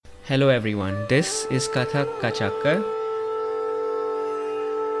Hello everyone, this is Kathak Kachakkar.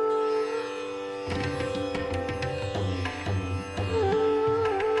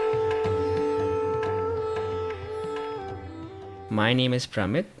 My name is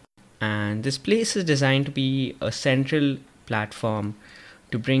Pramit, and this place is designed to be a central platform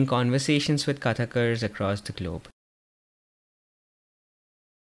to bring conversations with Kathakars across the globe.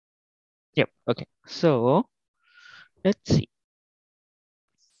 Yep. Okay. So let's see.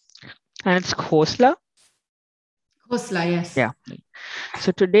 And it's Khosla. Khosla, yes. Yeah.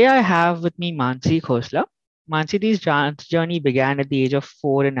 So today I have with me Mansi Khosla. Mansi's dance journey began at the age of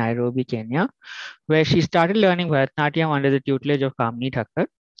 4 in Nairobi, Kenya, where she started learning Bharatnatyam under the tutelage of Kamini Thakkar.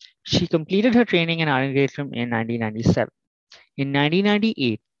 She completed her training in arangetram in 1997. In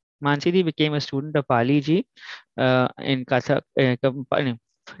 1998, Mansi became a student of Pali Ji in Kathak.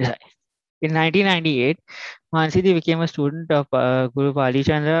 In 1998, Mansi became a student of Guru Pali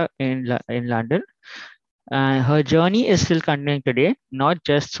Chandra in London. Her journey is still continuing today, not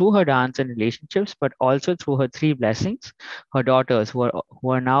just through her dance and relationships, but also through her three blessings, her daughters, who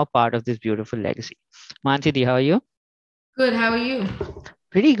are now part of this beautiful legacy. Mansi, how are you? Good. How are you?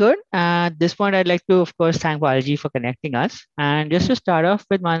 Pretty good. At this point, I'd like to, of course, thank Balaji for connecting us. And just to start off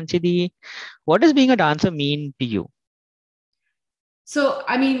with, Mansi, what does being a dancer mean to you? So,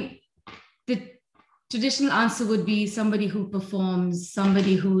 the traditional answer would be somebody who performs,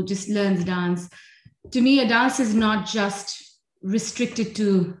 somebody who just learns dance. To me, a dancer is not just restricted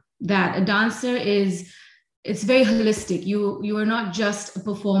to that. A dancer it's very holistic. You are not just a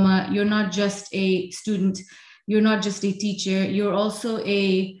performer, you're not just a student, you're not just a teacher, you're also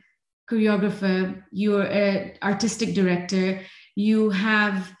a choreographer, you're an artistic director, you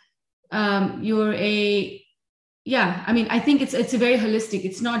have you're a I think it's a very holistic.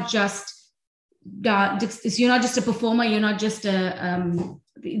 It's not just you're not just a performer, you're not just a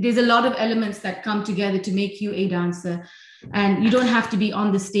there's a lot of elements that come together to make you a dancer, and you don't have to be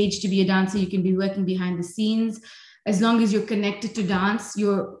on the stage to be a dancer. You can be working behind the scenes. As long as you're connected to dance,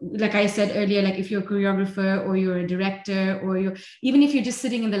 you're, like I said earlier, like if you're a choreographer or you're a director, or even if you're just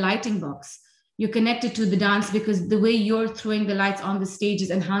sitting in the lighting box, you're connected to the dance, because the way you're throwing the lights on the stage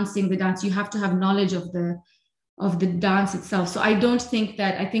is enhancing the dance. You have to have knowledge of the dance itself. So I think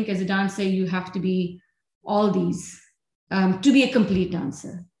as a dancer, you have to be all these to be a complete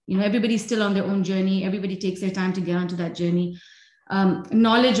dancer. Everybody's still on their own journey. Everybody takes their time to get onto that journey.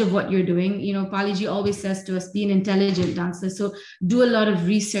 Knowledge of what you're doing. Paliji always says to us, be an intelligent dancer. So do a lot of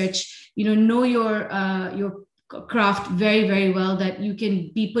research, know your craft very, very well, that you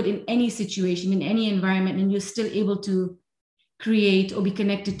can be put in any situation, in any environment, and you're still able to create or be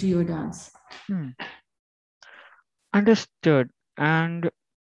connected to your dance. Understood. And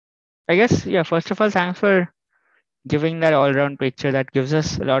I guess, first of all, thanks for giving that all-round picture. That gives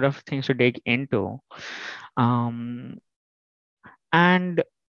us a lot of things to dig into. And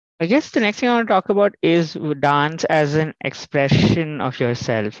I guess the next thing I want to talk about is dance as an expression of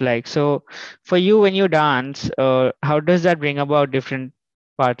yourself. Like, so for you, when you dance, how does that bring about different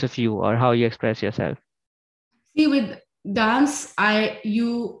parts of you, or how you express yourself? See, with dance,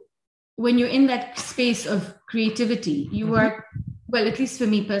 when you're in that space of creativity, you are, well, at least for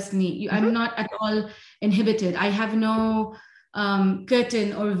me personally, I'm not at all inhibited. I have no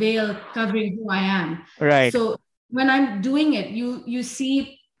curtain or veil covering who I am. Right. So when I'm doing it,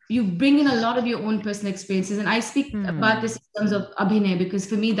 you bring in a lot of your own personal experiences. And I speak about this in terms of abhinay, because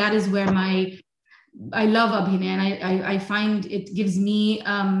for me, that is where I love abhinay, and I find it gives me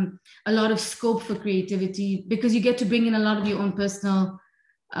a lot of scope for creativity, because you get to bring in a lot of your own personal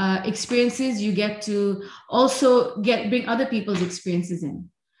experiences. You get to also bring other people's experiences in.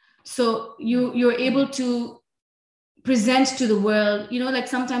 So you're able to present to the world, like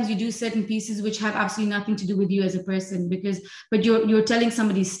sometimes you do certain pieces which have absolutely nothing to do with you as a person, but you're telling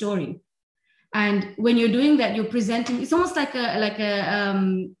somebody's story. And when you're doing that, you're presenting, it's almost like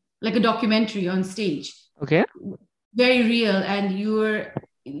a documentary on stage. Okay. Very real. And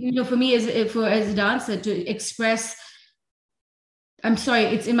for me as a dancer, to express, I'm sorry,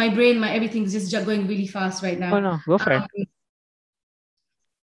 it's in my brain, everything's just going really fast right now. Oh no, go for it.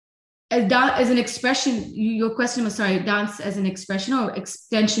 As an expression, your question was, sorry, dance as an expression or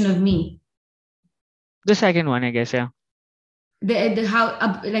extension of me? The second one, I guess, yeah. The how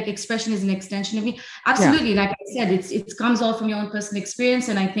like expression is an extension of me. Absolutely, yeah. Like I said, it comes all from your own personal experience,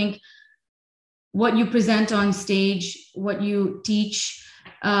 and I think what you present on stage, what you teach,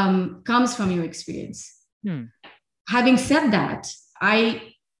 comes from your experience. Having said that,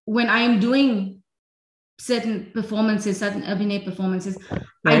 when I am doing certain performances, certain abhinay performances,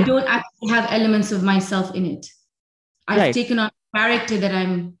 right, I don't actually have elements of myself in it. I've taken on a character that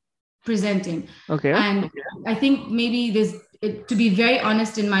I'm presenting. Okay. And I think maybe to be very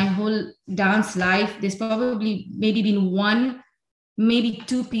honest, in my whole dance life, there's probably maybe been one, maybe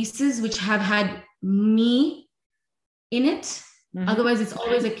two pieces which have had me in it. Otherwise, it's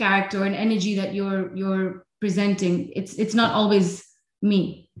always a character, an energy that you're presenting. It's not always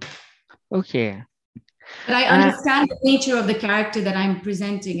me. Okay. But I understand the nature of the character that I'm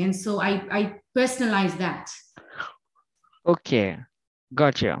presenting, and so I personalize that. Okay,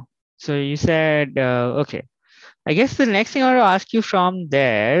 gotcha. So you said okay. I guess the next thing I want to ask you from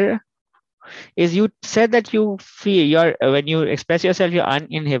there is, you said that you feel when you express yourself, you're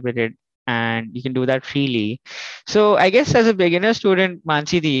uninhibited and you can do that freely. So I guess as a beginner student,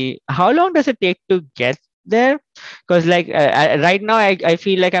 Mansi, how long does it take to get there? Because like right now, I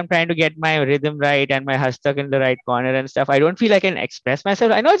feel like I'm trying to get my rhythm right and my hastak in the right corner and stuff. I don't feel I can express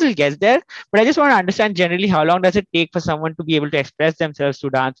myself. I know it will get there, but I just want to understand generally how long does it take for someone to be able to express themselves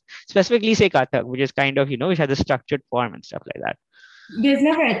to dance, specifically say Kathak, which is kind of, which has a structured form and stuff like that. There's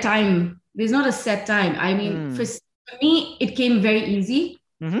never a time. There's not a set time. I mean, for me, it came very easy.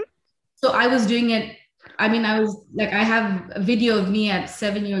 So I was doing it. I mean, I have a video of me at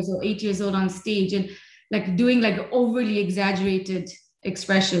 7 years or 8 years old on stage and like doing like overly exaggerated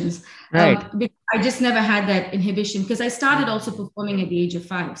expressions. Right. I just never had that inhibition because I started also performing at the age of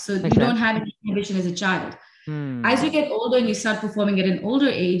 5. So you don't have any inhibition as a child. As you get older and you start performing at an older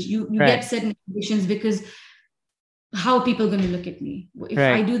age, you get certain inhibitions because how are people going to look at me? If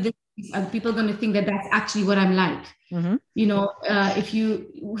I do this, are people going to think that that's actually what I'm like? If you,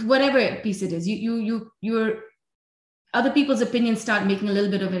 whatever piece it is, your other people's opinions start making a little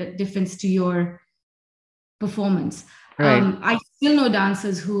bit of a difference to your performance. I still know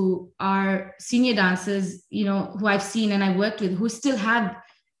dancers who are senior dancers, who I've seen and I've worked with, who still have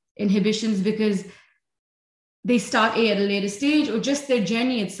inhibitions because they start at a later stage, or just their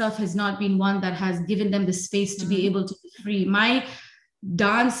journey itself has not been one that has given them the space to be able to be free. My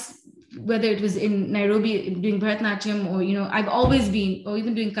dance, whether it was in Nairobi doing Bharatnatyam, or I've always been, or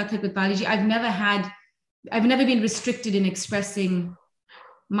even doing Kathak with Pali, I've never been restricted in expressing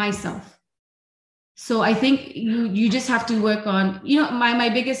myself. So I think you just have to work on, my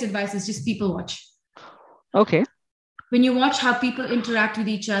biggest advice is just people watch. Okay. When you watch how people interact with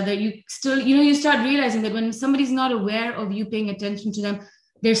each other, you still, you start realizing that when somebody's not aware of you paying attention to them,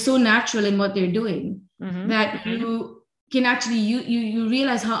 they're so natural in what they're doing that you can actually, you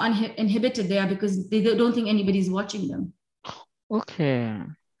realize how uninhibited they are because they don't think anybody's watching them. Okay.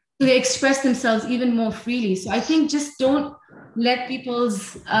 So they express themselves even more freely. So I think just don't let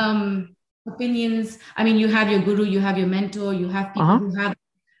people's opinions. I mean, you have your guru, you have your mentor, you have people who have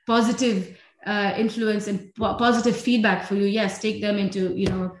positive influence and positive feedback for you. Yes, take them into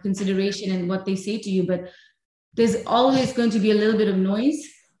consideration and what they say to you, but there's always going to be a little bit of noise.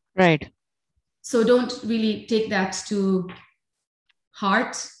 Right. So don't really take that to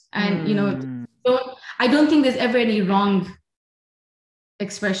heart. And I don't think there's ever any wrong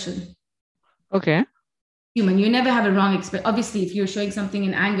expression. Okay. Human, you never have a wrong expression. Obviously, if you're showing something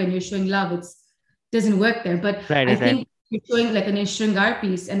in anger and you're showing love, it doesn't work there. But I think you're showing like an Shringar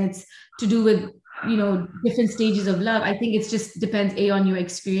piece and it's to do with different stages of love. I think it just depends on your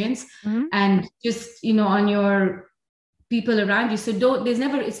experience and just on your people around you. So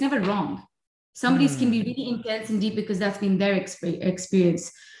it's never wrong. Somebody's can be really intense and deep because that's been their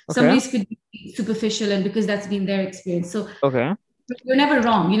experience. Okay. Somebody's could be superficial and because that's been their experience. So you're never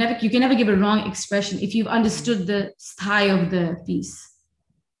wrong. You can never give a wrong expression if you've understood the style of the piece.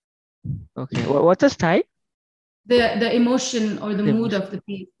 Okay. What's a style? The emotion or the mood of the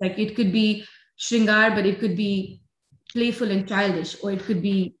piece. Like it could be Shringar, but it could be playful and childish, or it could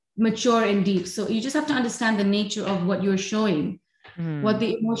be mature and deep. So you just have to understand the nature of what you're showing, what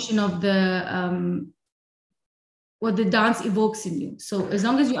the emotion of what the dance evokes in you. So as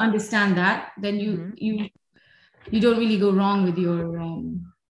long as you understand that, then you don't really go wrong with your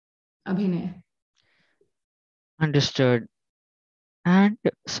abhinay. Understood. And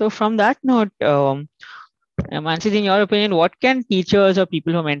so from that note, Mansi, in your opinion, what can teachers or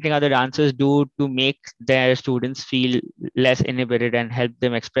people who are mentoring other dancers do to make their students feel less inhibited and help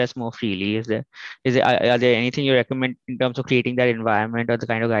them express more freely? Are there anything you recommend in terms of creating that environment or the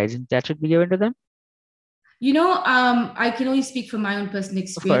kind of guidance that should be given to them? I can only speak from my own personal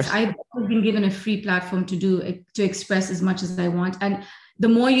experience. I've always been given a free platform to express as much as I want. And the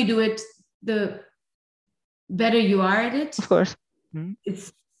more you do it, the better you are at it. Of course.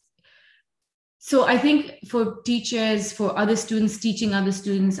 So I think for teachers, for other students, teaching other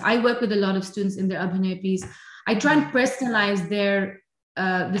students, I work with a lot of students in their abhinay piece. I try and personalize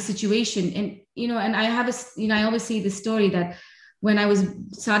the situation. And, and I have I always say the story that when I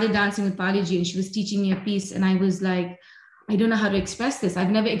started dancing with Pali Ji, and she was teaching me a piece, and I was like, I don't know how to express this.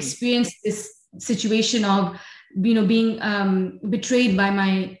 I've never experienced this situation of, being betrayed by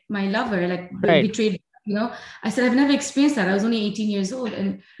my lover, like betrayed. I said, I've never experienced that. I was only 18 years old,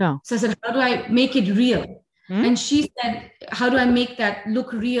 and so I said, how do I make it real? And she said, how do I make that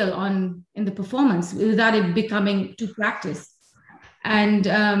look real in the performance without it becoming too practiced? And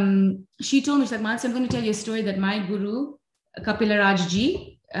she told me, she's like, Mansi, I'm going to tell you a story that my guru, Kapila Raj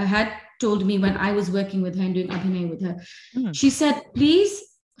Ji, had told me when I was working with her and doing abhinay with her. She said, please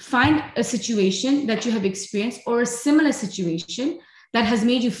find a situation that you have experienced or a similar situation that has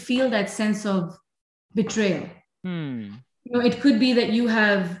made you feel that sense of betrayal. It could be that you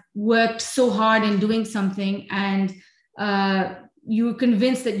have worked so hard in doing something, and you're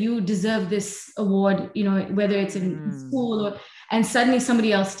convinced that you deserve this award, whether it's in school and suddenly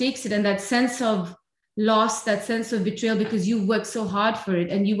somebody else takes it, and that sense of loss, that sense of betrayal, because you worked so hard for it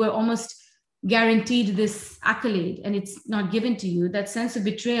and you were almost guaranteed this accolade and it's not given to you. That sense of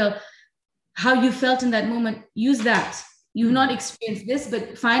betrayal, how you felt in that moment, use that. You've not experienced this,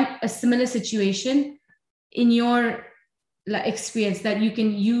 but find a similar situation in your experience that you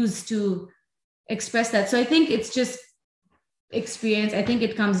can use to express that. So I think it's just experience. I think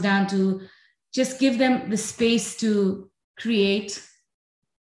it comes down to just give them the space to create.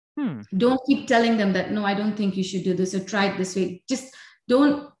 Don't keep telling them that, no, I don't think you should do this, or try it this way. Just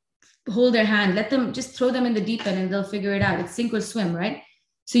don't hold their hand. Let them, just throw them in the deep end and they'll figure it out. It's sink or swim, right?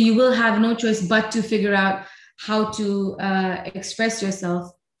 So you will have no choice but to figure out how to express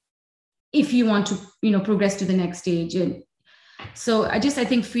yourself if you want to, progress to the next stage. And so I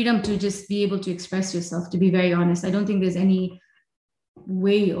think freedom to just be able to express yourself, to be very honest. I don't think there's any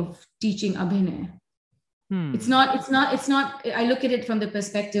way of teaching abhinay. It's not, I look at it from the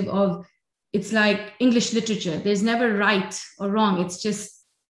perspective of, it's like English literature. There's never right or wrong. It's just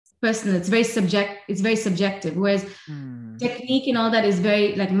personal. It's very subjective. Whereas technique and all that is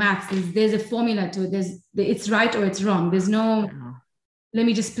very like maths. There's a formula to it. It's right or it's wrong. There's no, let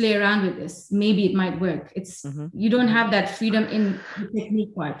me just play around with this. Maybe it might work. It's, you don't have that freedom in the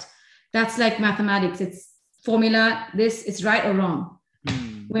technique part. That's like mathematics. It's formula, it's right or wrong.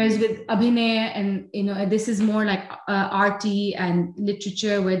 Whereas with abhinay and, this is more like arty and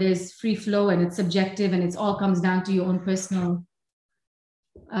literature where there's free flow and it's subjective and it's all comes down to your own personal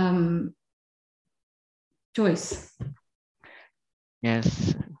choice.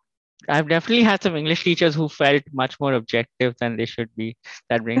 Yes. I've definitely had some English teachers who felt much more objective than they should be.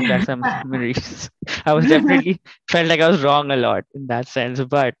 That brings back some memories. I was definitely felt like I was wrong a lot in that sense.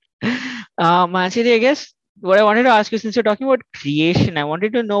 But Mansi, I guess what I wanted to ask you, since you're talking about creation, I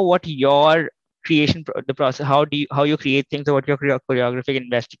wanted to know what your creation, the process, how you create things, or what your choreographic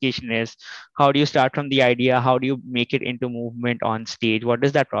investigation is. How do you start from the idea? How do you make it into movement on stage? What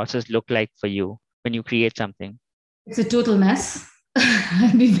does that process look like for you when you create something? It's a total mess.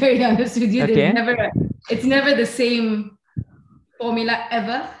 I'll be very honest with you. Okay. It's never the same formula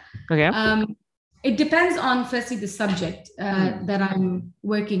ever. Okay. It depends on, firstly, the subject that I'm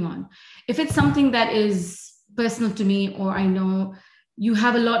working on. If it's something that is personal to me, or I know, you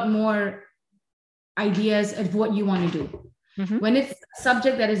have a lot more ideas of what you want to do. When it's a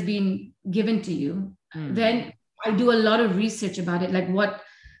subject that is being given to you, then I do a lot of research about it. Like, what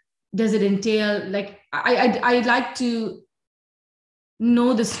does it entail? Like, I like to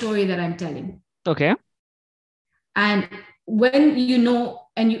know the story that I'm telling. Okay. And when you know,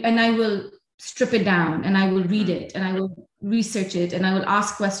 and I will strip it down, and I will read it, and I will research it, and I will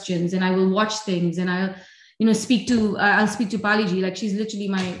ask questions, and I will watch things, and I'll speak to Pali Ji. Like, she's literally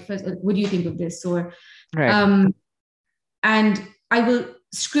my first, what do you think of this? Or right. And I will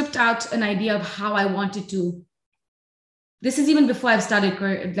script out an idea of how I wanted to. This is even before I've started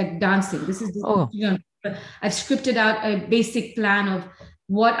like dancing. This is I've scripted out a basic plan of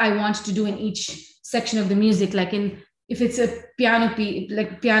what I want to do in each section of the music. Like, if it's a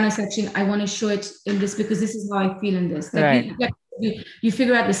piano section, I want to show it in this because this is how I feel in this. Like, you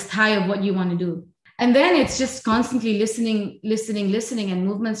figure out the style of what you want to do. And then it's just constantly listening, and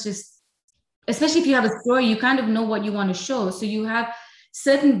movements just, especially if you have a story, you kind of know what you want to show. So you have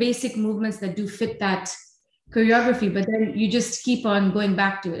certain basic movements that do fit that choreography, but then you just keep on going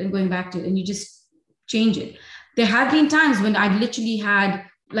back to it, and you just change it. There have been times when I've literally had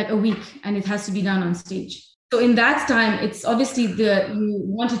like a week and it has to be done on stage. So in that time, it's obviously you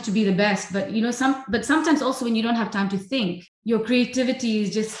want it to be the best, but but sometimes also when you don't have time to think, your creativity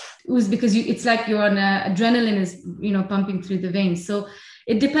is just ooze because it's like you're on adrenaline is pumping through the veins. So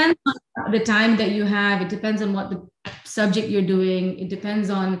it depends on the time that you have. It depends on what the subject you're doing. It depends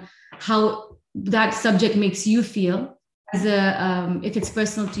on how that subject makes you feel. as if it's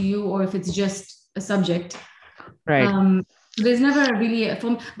personal to you or if it's just a subject. Right. There's never really a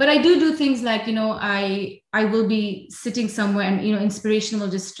form, but I do things like, I will be sitting somewhere and, inspiration will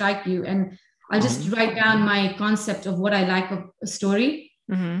just strike you. And I'll just write down my concept of what I like of a story.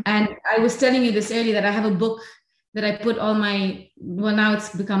 And I was telling you this earlier that I have a book that I put all now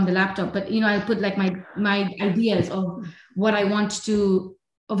it's become the laptop, but, I put like my ideas of what I want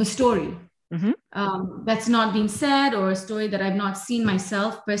of a story. That's not been said, or a story that I've not seen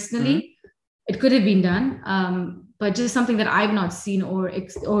myself personally. It could have been done, but just something that I've not seen or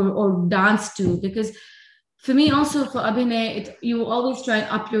danced to. Because for me, also for Abhinay, you always try and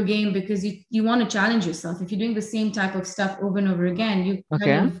up your game because you want to challenge yourself. If you're doing the same type of stuff over and over again, you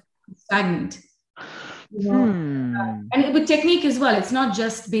kind of stagnant. And with technique as well, it's not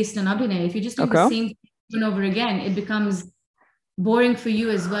just based on Abhinay. If you're just doing the same thing over and over again, it becomes boring for you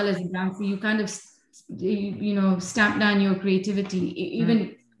as well as a dancer. You kind of, stamp down your creativity,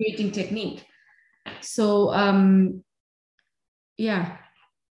 even creating technique. So,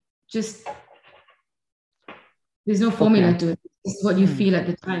 just there's no formula to it. It's what you feel at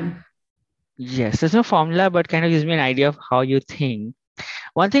the time. Yes, there's no formula, but kind of gives me an idea of how you think.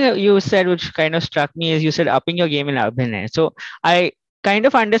 One thing you said, which kind of struck me, is you said upping your game in Abhinay. So I kind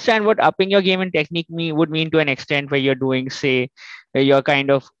of understand what upping your game in technique would mean to an extent, where you're doing, say, where you're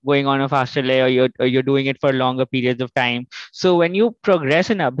kind of going on a faster lay, or you're doing it for longer periods of time. So when you progress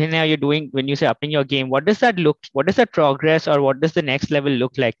in Abhinay, when you say upping your game, what does that progress, or what does the next level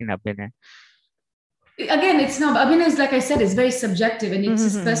look like in Abhinay? Again, it's not, Abhinay is, like I said, it's very subjective, and it's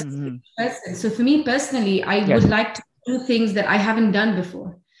just personal. So for me personally, I would like to do things that I haven't done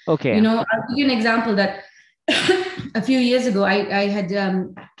before. I'll give you an example that a few years ago, I had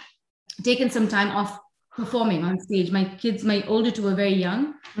taken some time off performing on stage. My older two were very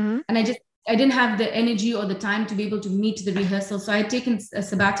young, and I didn't have the energy or the time to be able to meet the rehearsal. So I had taken a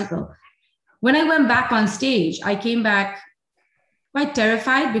sabbatical. When I went back on stage, I came back quite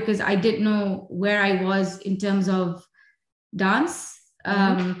terrified because I didn't know where I was in terms of dance.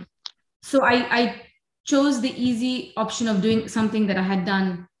 So I chose the easy option of doing something that I had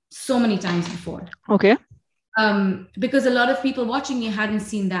done so many times before. Because a lot of people watching me hadn't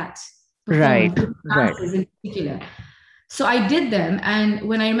seen that. Right. In particular. So I did them. And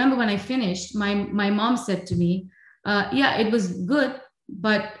when I finished, my mom said to me, it was good,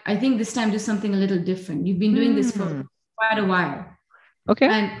 but I think this time do something a little different. You've been doing this for quite a while.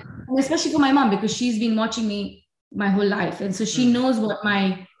 And especially for my mom, because she's been watching me my whole life. And so she knows what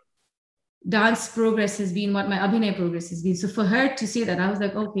my dance progress has been, what my Abhinay progress has been. So for her to say that, I was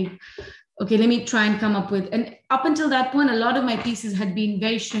like, okay, let me try and come up with. And up until that point, a lot of my pieces had been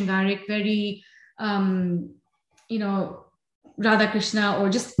very Shringaric, very, Radha Krishna, or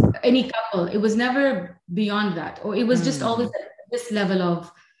just any couple. It was never beyond that, or it was just always at this level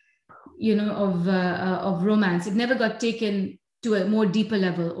of, of romance. It never got taken to a more deeper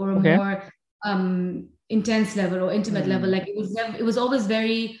level or a more intense level or intimate level. Like it was always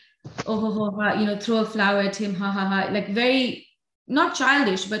very, throw a flower at him, ha ha ha, like very not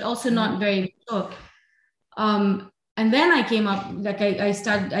childish, but also not very mature. And then I came up, like I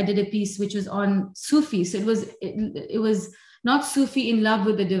did a piece which was on Sufi. So it was not Sufi in love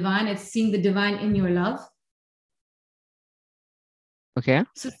with the divine, it's seeing the divine in your love.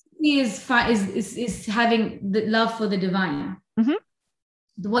 So Sufi is having the love for the divine.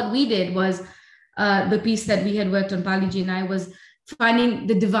 What we did was the piece that we had worked on, Pali ji and I, was finding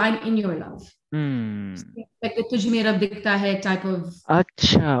the divine in your love. Like the Tujh mein Rab dikhta hai type of.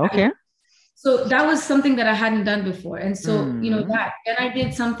 So that was something that I hadn't done before. And so, that. Then I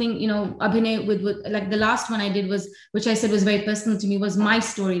did something, Abhinay with like the last one I did was, which I said was very personal to me, was my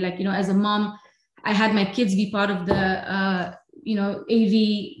story. Like, as a mom, I had my kids be part of the, AV.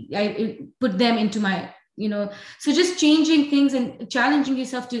 I put them into my, so just changing things and challenging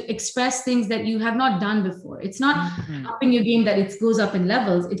yourself to express things that you have not done before. It's not upping your game that it goes up in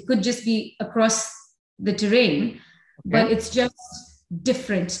levels. It could just be across the terrain, but it's just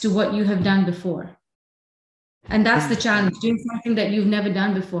different to what you have done before. And that's the challenge, doing something that you've never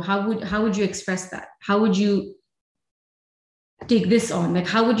done before. How would you express that? How would you take this on? Like,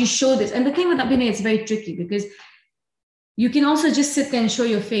 how would you show this? And the thing with Abhinay, it's very tricky because you can also just sit there and show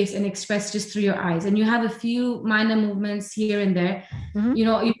your face and express just through your eyes. And you have a few minor movements here and there.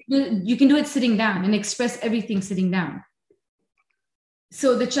 You can do it sitting down and express everything sitting down.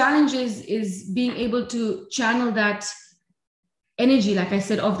 So the challenge is being able to channel that energy, like I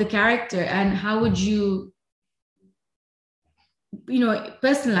said, of the character, and how would you,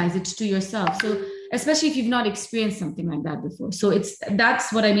 personalize it to yourself. So especially if you've not experienced something like that before. So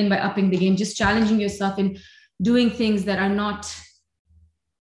that's what I mean by upping the game, just challenging yourself in doing things that are not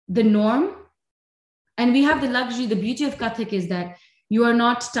the norm. And we have the luxury, the beauty of Kathak is that you are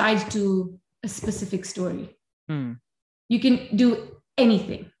not tied to a specific story. You can do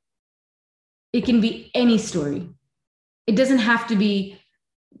anything. It can be any story. It doesn't have to be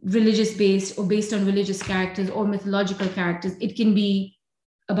religious based or based on religious characters or mythological characters. It can be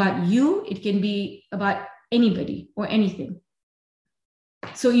about you. It can be about anybody or anything.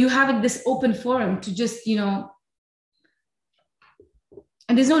 So you have this open forum to just, and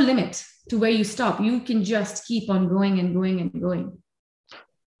there's no limit to where you stop. You can just keep on going and going and going.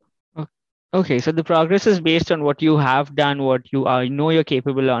 Okay, so the progress is based on what you have done, what you know you're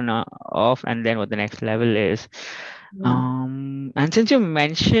capable of, and then what the next level is. Yeah. And since you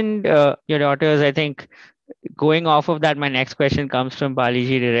mentioned your daughters, I think going off of that, my next question comes from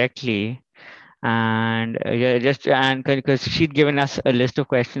Paliji directly, and because she'd given us a list of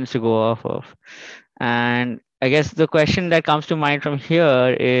questions to go off of, and I guess the question that comes to mind from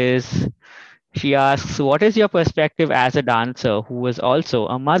here is. She asks, what is your perspective as a dancer who is also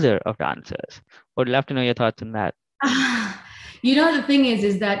a mother of dancers? Would love to know your thoughts on that. The thing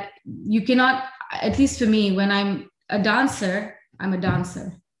is that you cannot, at least for me, when I'm a dancer, I'm a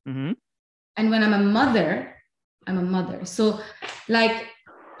dancer. Mm-hmm. And when I'm a mother, I'm a mother. So like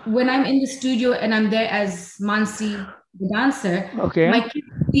when I'm in the studio and I'm there as Mansi, the dancer, my kids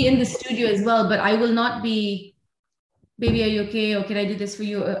will be in the studio as well, but I will not be, baby, are you okay? Or can I do this for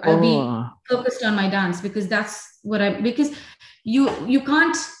you? I'll be focused on my dance because that's what because you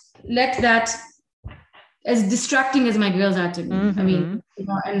can't let that, as distracting as my girls are to me. Mm-hmm. I mean,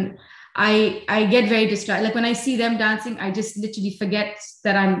 and I get very distracted. Like when I see them dancing, I just literally forget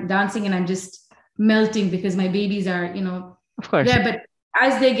that I'm dancing and I'm just melting because my babies are, of course, there. But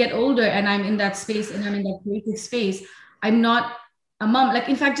as they get older and I'm in that space and I'm in that creative space, I'm not a mom. Like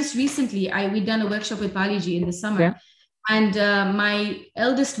in fact, just recently, we done a workshop with Paliji in the summer. Yeah. And my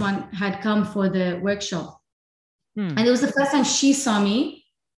eldest one had come for the workshop. And it was the first time she saw me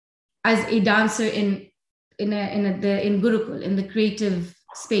as a dancer in Gurukul, in the creative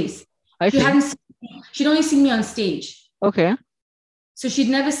space. She'd only seen me on stage. Okay. So she'd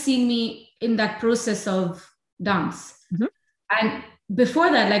never seen me in that process of dance. Mm-hmm. And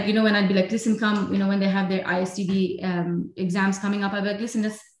before that, like, when I'd be like, listen, come, when they have their ISTD exams coming up, I'd be like, listen,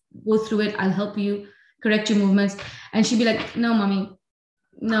 let's go through it. I'll help you correct your movements. And she'd be like, no, mommy,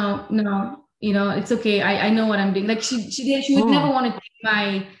 no, it's okay. I know what I'm doing. Like she would never want to take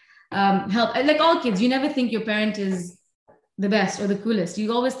my help. Like all kids, you never think your parent is the best or the coolest.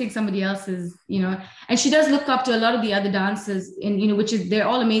 You always think somebody else is, and she does look up to a lot of the other dancers in, they're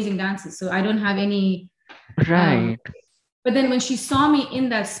all amazing dancers. So I don't have any. Right. But then when she saw me in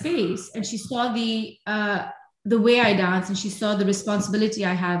that space and she saw the way I dance and she saw the responsibility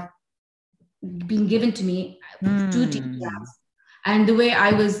I have being given to me to teach dance, and the way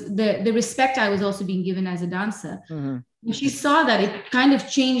I was, the respect I was also being given as a dancer. Mm-hmm. When she saw that, it kind of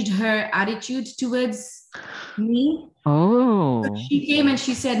changed her attitude towards me. So she came and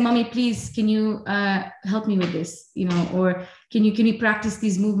she said, mommy, please, can you help me with this, or can you practice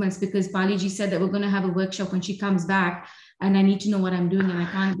these movements? Because Paliji said that we're going to have a workshop when she comes back and I need to know what I'm doing and I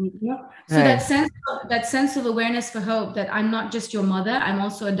can't be, So right. that sense of awareness for her that I'm not just your mother, I'm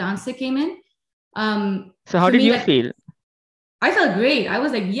also a dancer came in. So how did you feel? I felt great. I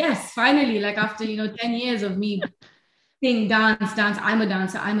was like, yes, finally, like after, 10 years of me saying dance, I'm a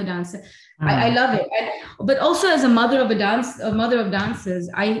dancer. I love it. But also as a mother of dancers,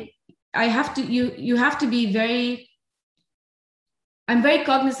 I have to, you have to be I'm very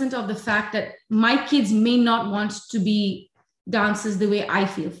cognizant of the fact that my kids may not want to be dancers the way I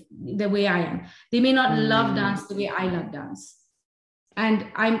feel, the way I am. They may not love dance the way I love dance. And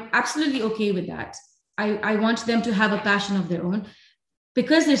I'm absolutely okay with that. I want them to have a passion of their own.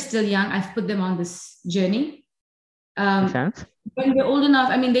 Because they're still young, I've put them on this journey. When they're old enough,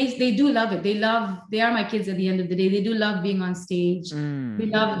 I mean, they do love it. They are my kids at the end of the day. They do love being on stage. They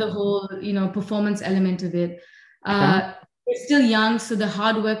love the whole, performance element of it. They're still young, so the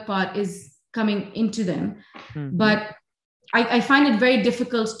hard work part is coming into them. But I find it very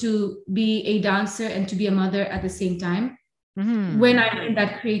difficult to be a dancer and to be a mother at the same time when I'm in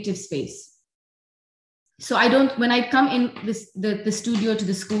that creative space. So when I come in the studio to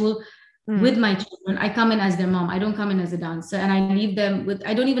the school with my children, I come in as their mom. I don't come in as a dancer, and I leave them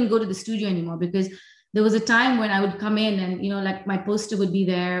I don't even go to the studio anymore, because there was a time when I would come in and, like my poster would be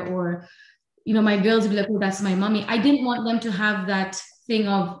there, or, my girls would be like, oh, that's my mommy. I didn't want them to have that thing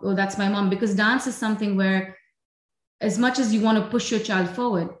of, oh, that's my mom, because dance is something where as much as you want to push your child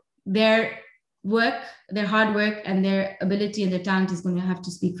forward, their hard work and their ability and their talent is going to have to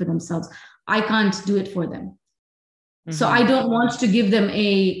speak for themselves. I can't do it for them. So I don't want to give them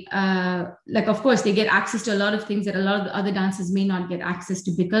like, of course, they get access to a lot of things that a lot of the other dancers may not get access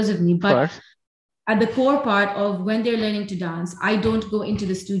to because of me. But at the core part of when they're learning to dance, I don't go into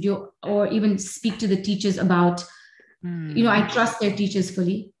the studio or even speak to the teachers about, I trust their teachers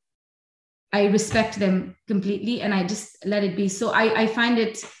fully. I respect them completely and I just let it be. So I find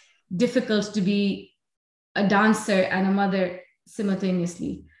it difficult to be a dancer and a mother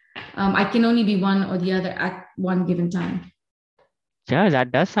simultaneously. I can only be one or the other at one given time. Yeah,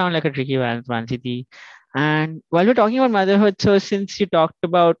 that does sound like a tricky balance, Mansi. And while we're talking about motherhood, so since you talked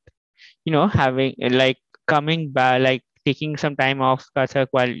about, having like coming back, like taking some time off Kathak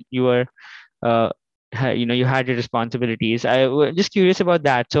while you were, you had your responsibilities. I was just curious about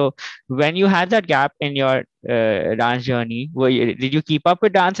that. So when you had that gap in your dance journey, did you keep up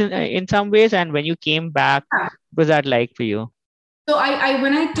with dance in some ways? And when you came back, what was that like for you? So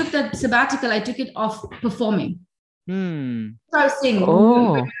when I took that sabbatical, I took it off performing. So I was saying,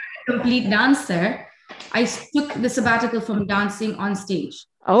 complete dancer. I took the sabbatical from dancing on stage.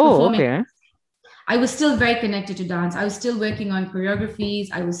 Performing. Okay. I was still very connected to dance. I was still working on choreographies.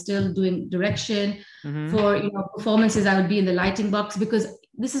 I was still doing direction for performances. I would be in the lighting box because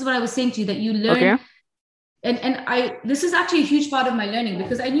this is what I was saying to you, that you learn. Okay. And this is actually a huge part of my learning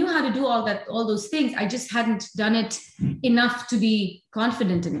because I knew how to do all those things. I just hadn't done it enough to be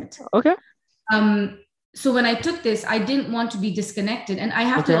confident in it. Okay. So when I took this, I didn't want to be disconnected, and I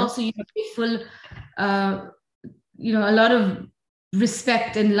have to also be full, a lot of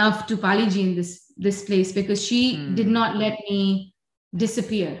respect and love to Pali ji in this place because she did not let me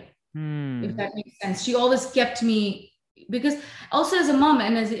disappear. If that makes sense, she always kept me. Because also as a mom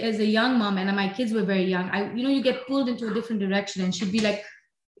and as a young mom, and my kids were very young, you get pulled into a different direction, and she'd be like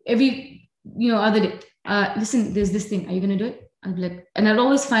every other day, listen, there's this thing, are you going to do it? I'd be like, and I'd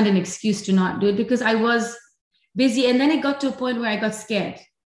always find an excuse to not do it because I was busy. And then it got to a point where I got scared.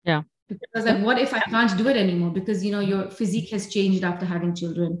 Yeah. Because I was like, what if I can't do it anymore? Because your physique has changed after having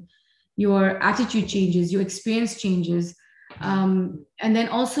children, your attitude changes, your experience changes. And then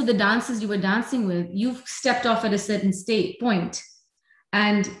also the dancers you were dancing with, you've stepped off at a certain point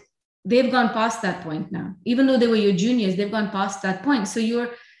and they've gone past that point now. Even though they were your juniors, they've gone past that point. So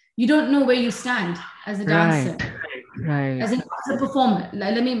you don't know where you stand as a dancer. Right. As a performer.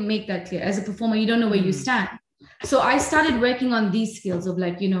 Let me make that clear. As a performer, you don't know where you stand. So I started working on these skills of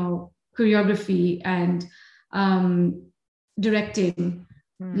choreography and directing,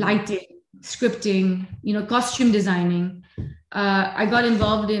 lighting, scripting, costume designing. I got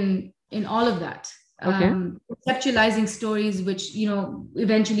involved in all of that. Conceptualizing stories, which,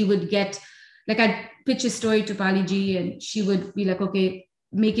 eventually would get, like I'd pitch a story to Pali ji and she would be like, okay,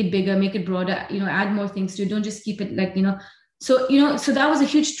 make it bigger, make it broader, add more things to it. Don't just keep it like, so that was a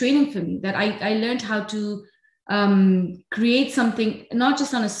huge training for me, that I learned how to create something, not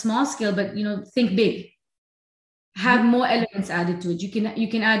just on a small scale, but, think big, have more elements added to it. You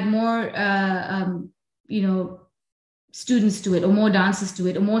can add more, students to it, or more dancers to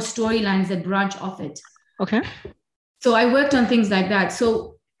it, or more storylines that branch off it. Okay. So I worked on things like that.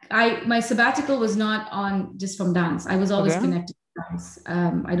 So my sabbatical was not on just from dance. I was always connected to dance.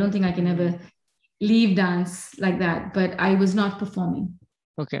 I don't think I can ever leave dance like that, but I was not performing.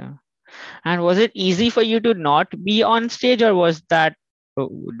 Okay. And was it easy for you to not be on stage, or was that,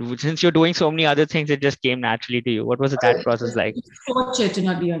 since you're doing so many other things, it just came naturally to you? What was that process like? It was torture to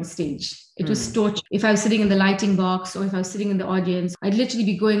not be on stage. It was torture. If I was sitting in the lighting box or if I was sitting in the audience, I'd literally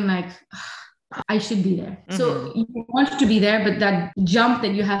be going like, I should be there. So you want to be there, but that jump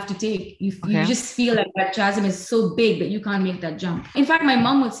that you have to take, you just feel like that chasm is so big that you can't make that jump. In fact, my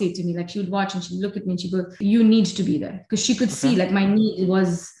mom would say to me, like she would watch and she'd look at me and she'd go, you need to be there. Because she could see like my need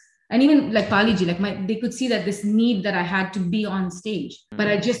was, and even like Pali ji, like they could see that this need that I had to be on stage, but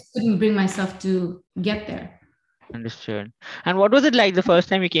I just couldn't bring myself to get there. Understood. And what was it like the first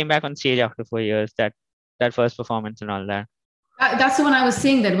time you came back on stage after 4 years, that first performance and all that? That's the one I was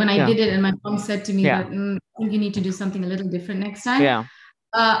saying, that when I did it and my mom said to me that I think you need to do something a little different next time. Yeah.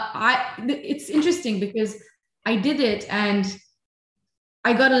 It's interesting because I did it and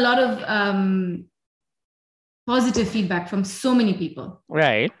I got a lot of positive feedback from so many people.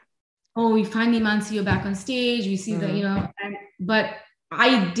 Right. Oh, we finally, Mansi, you're back on stage. We see that, but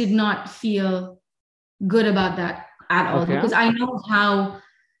I did not feel good about that at all because I know how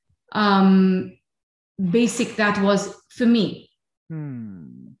basic that was for me.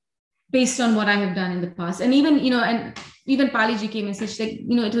 Based on what I have done in the past. And even Pali ji came and said, she's like,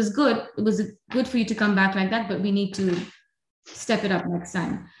 it was good. It was good for you to come back like that, but we need to step it up next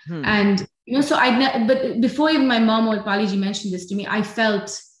time. And, so but before even my mom or Pali ji mentioned this to me, I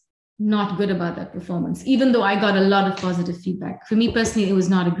felt not good about that performance, even though I got a lot of positive feedback. For me personally, it was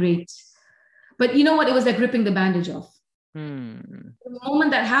not a great, but you know what? It was like ripping the bandage off. The moment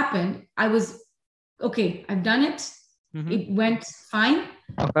that happened, I was, okay, I've done it. It went fine.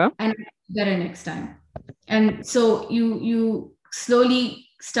 Okay. And better next time. And so you slowly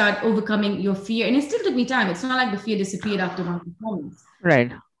start overcoming your fear. And it still took me time. It's not like the fear disappeared after one performance.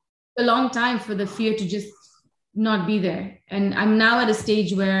 Right. A long time for the fear to just not be there. And I'm now at a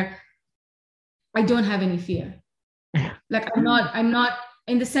stage where I don't have any fear. Like I'm not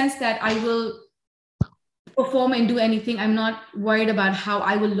in the sense that I will perform and do anything. I'm not worried about how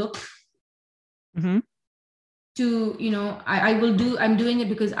I will look. To, you know, I'm doing it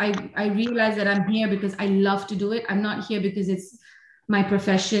because I realize that I'm here because I love to do it. I'm not here because it's my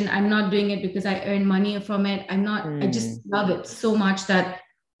profession. I'm not doing it because I earn money from it. I just love it so much that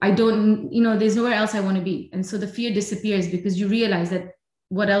I don't, you know, there's nowhere else I want to be. And so the fear disappears because you realize that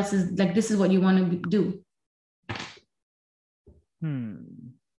what else is, like, this is what you want to do.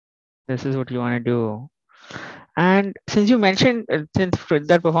 This is what you want to do. And since you mentioned, since for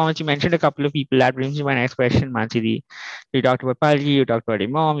that performance, you mentioned a couple of people, that brings me to my next question, Mansi. You talked about Pali, you talked about your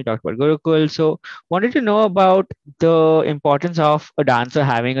mom, you talked about Gurukul. So wanted to know about the importance of a dancer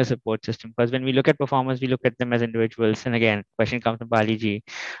having a support system. Because when we look at performers, we look at them as individuals. And again, question comes from Pali ji.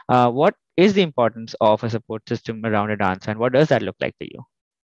 What is the importance of a support system around a dancer, and what does that look like to you?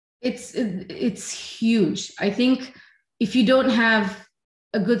 It's huge. I think if you don't have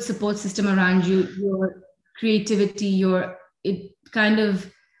a good support system around you, your creativity, it kind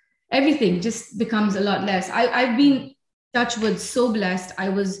of, everything just becomes a lot less. I've been, touch wood, so blessed. I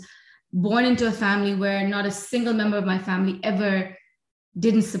was born into a family where not a single member of my family ever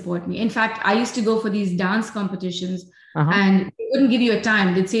didn't support me. In fact, I used to go for these dance competitions and they wouldn't give you a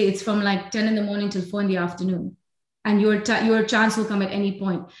time. They'd say it's from like 10 in the morning till 4 in the afternoon. And your chance will come at any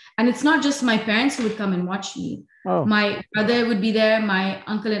point. And it's not just my parents who would come and watch me. My brother would be there, my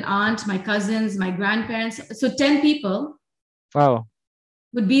uncle and aunt, my cousins, my grandparents. So 10 people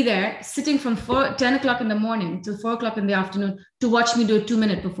would be there sitting from 10 o'clock in the morning till 4 o'clock in the afternoon to watch me do a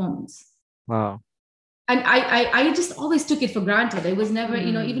 2-minute performance. Wow. And I just always took it for granted. It was never,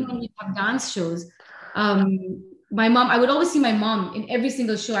 you know, even when we have dance shows, my mom, I would always see my mom in every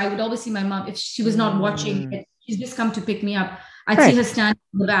single show. I would always see my mom if she was not watching. She's just come to pick me up. I'd see her stand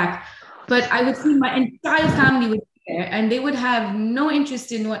in the back. But I would see my entire family would be there and they would have no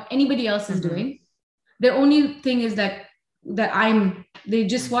interest in what anybody else is doing. Their only thing is that they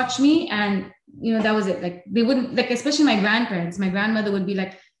just watch me and, you know, that was it. Like they wouldn't, like, especially my grandparents, my grandmother would be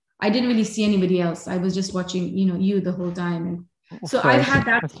like, I didn't really see anybody else. I was just watching, you know, you the whole time. And so I've had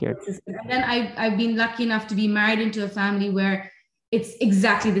that system. And then I've been lucky enough to be married into a family where it's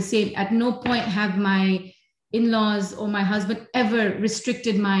exactly the same. At no point have my in-laws or my husband ever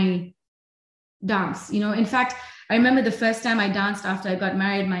restricted my dance. You know, in fact, I remember the first time I danced after I got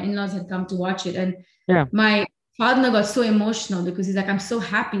married, my in-laws had come to watch it. And my father got so emotional because he's like, I'm so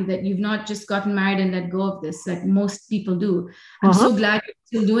happy that you've not just gotten married and let go of this like most people do. I'm so glad you're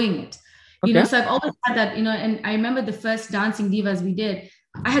still doing it. You know, so I've always had that, you know, and I remember the first Dancing Divas we did,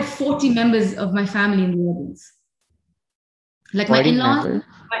 I had 40 members of my family in the audience. Like my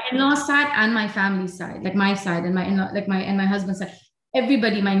in-laws side and my family side, like my side and my in-law, like my husband's side.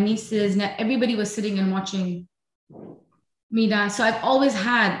 Everybody, my nieces, everybody was sitting and watching me dance. So I've always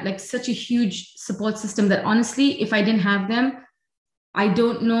had like such a huge support system that honestly, if I didn't have them, I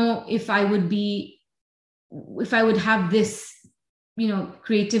don't know if I would have this, you know,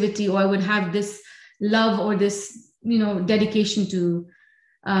 creativity, or I would have this love or this, you know, dedication to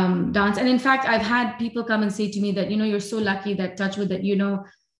dance. And in fact, I've had people come and say to me that, you know, you're so lucky that, touch wood, that, you know,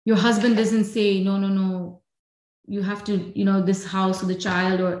 your husband doesn't say, no, you have to, you know, this house or the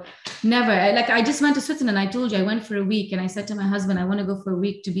child, or never. I just went to Switzerland. I told you I went for a week and I said to my husband, I want to go for a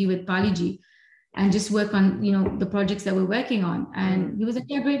week to be with Pali ji and just work on, you know, the projects that we're working on. And he was like,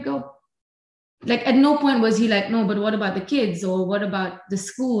 yeah, great, go. Like at no point was he like, no, but what about the kids, or what about the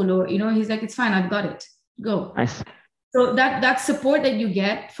school, or, you know, he's like, it's fine, I've got it, go. Nice. So that support that you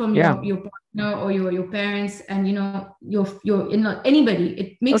get from your partner or your parents, and, you know, your in-law, anybody,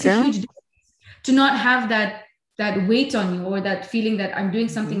 it makes a huge difference to not have that weight on you, or that feeling that I'm doing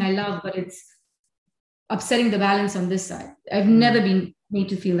something I love, but it's upsetting the balance on this side. I've never been made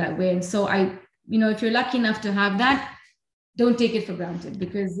to feel that way. And so you know, if you're lucky enough to have that, don't take it for granted,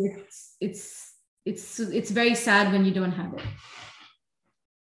 because it's very sad when you don't have it.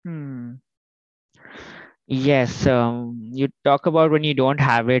 Yes, you talk about when you don't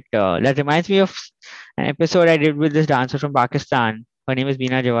have it. That reminds me of an episode I did with this dancer from Pakistan. Her name is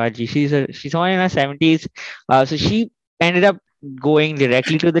Beena Jawaji. She's someone in her 70s. So she ended up going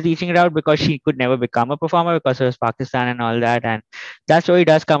directly to the teaching route because she could never become a performer because it was Pakistan and all that. And that story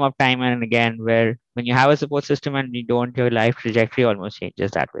does come up time and again, where when you have a support system and you don't, your life trajectory almost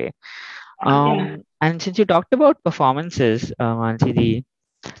changes that way. Yeah. And since you talked about performances, Mansi,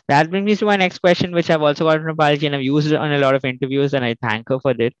 that brings me to my next question, which I've also gotten from Palji and I've used it on a lot of interviews, and I thank her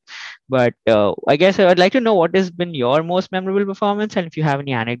for it. But I guess I would like to know what has been your most memorable performance, and if you have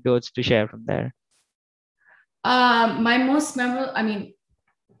any anecdotes to share from there. My most memorable, I mean,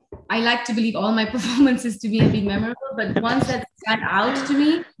 I like to believe all my performances to me have been memorable, but ones that stand out to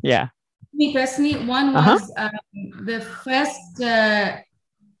me, Yeah. me personally, one was the first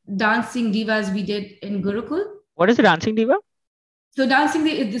dancing divas we did in Gurukul. What is the dancing diva? So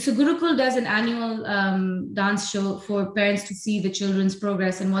so Gurukul does an annual dance show for parents to see the children's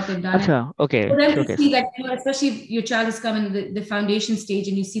progress and what they've done. Achha, okay. For them to see, like, you know, especially if your child is coming to the foundation stage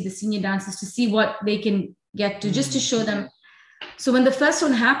and you see the senior dancers, to see what they can get to, just to show them. So when the first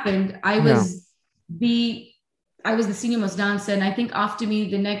one happened, I was the senior most dancer, and I think after me,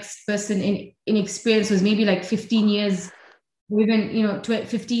 the next person in experience was maybe like 15 years, or even, you know,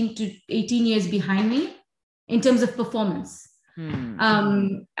 15 to 18 years behind me in terms of performance.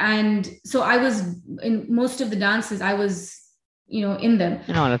 And so I was in most of the dances, I was, you know, in them.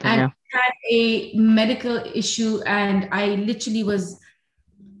 And all of them, and I had a medical issue, and I literally was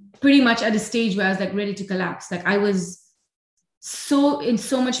pretty much at a stage where I was like ready to collapse. Like I was in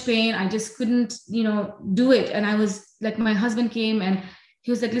so much pain, I just couldn't, you know, do it. And I was like, my husband came and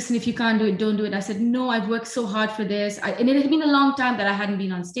he was like, listen, if you can't do it, don't do it. I said, no, I've worked so hard for this. And it had been a long time that I hadn't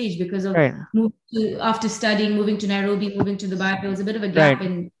been on stage because of after studying, moving to Nairobi, moving to Dubai. There was a bit of a gap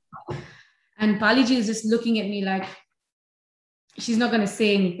and Paliji is just looking at me like she's not going to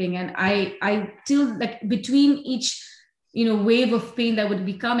say anything. And I till like between each, you know, wave of pain that would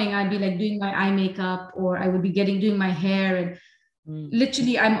be coming, I'd be like doing my eye makeup, or I would be doing my hair, and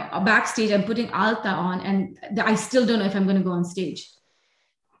literally I'm backstage, I'm putting alta on, and I still don't know if I'm going to go on stage.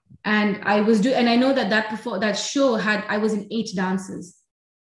 And I was and I know that show I was in 8 dances,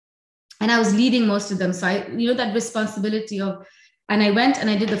 and I was leading most of them. So I, you know, that responsibility of, and I went and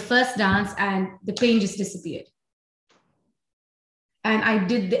I did the first dance, and the pain just disappeared. And I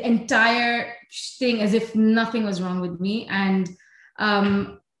did the entire thing as if nothing was wrong with me. And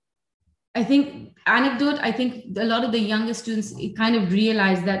I think a lot of the younger students kind of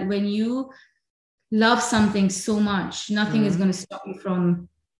realize that when you love something so much, nothing is going to stop you from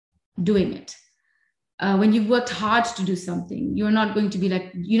doing it. When you've worked hard to do something, you're not going to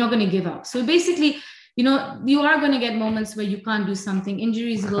give up. So basically, you know, you are going to get moments where you can't do something.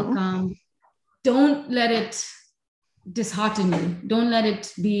 Injuries will come. Don't let it dishearten you. Don't let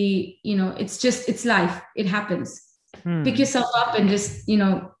it be, you know, it's life. It happens. Pick yourself up and just, you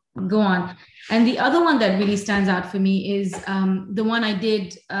know, go on. And the other one that really stands out for me is the one I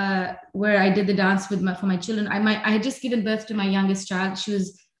did where I did the dance for my children. I had just given birth to my youngest child. She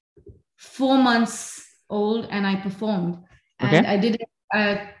was 4 months old, and I performed. And I did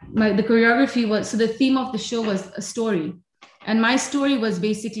the choreography was, so the theme of the show was a story. And my story was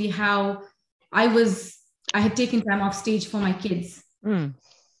basically how I had taken time off stage for my kids. And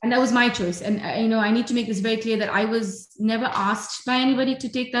that was my choice. And, you know, I need to make this very clear that I was never asked by anybody to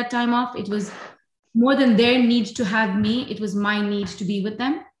take that time off. It was more than their need to have me. It was my need to be with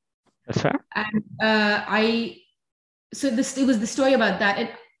them. That's right. And it was the story about that. And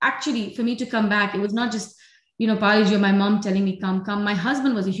actually, for me to come back, it was not just, you know, Paliji or my mom telling me, come. My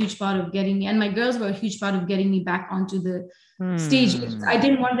husband was a huge part of getting me, and my girls were a huge part of getting me back onto the stage. I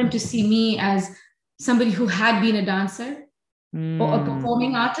didn't want them to see me as somebody who had been a dancer or a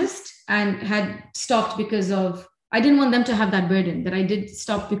performing artist and had stopped because of, I didn't want them to have that burden, that I did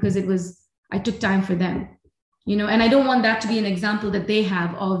stop because I took time for them, you know. And I don't want that to be an example that they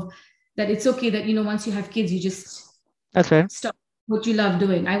have of that it's okay that, you know, once you have kids, you just stop what you love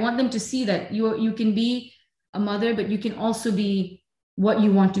doing. I want them to see that you can be a mother, but you can also be what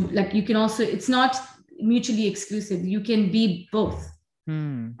you want to, like, you can also, it's not mutually exclusive. You can be both.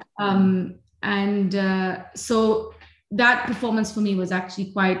 So that performance for me was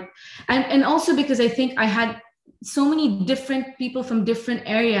actually quite, and also because I think I had so many different people from different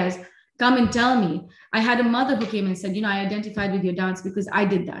areas come and tell me. I had a mother who came and said, you know, I identified with your dance because I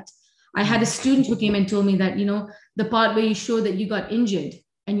did that. I had a student who came and told me that, you know, the part where you show that you got injured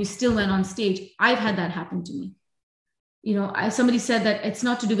and you still went on stage, I've had that happen to me. You know, somebody said that it's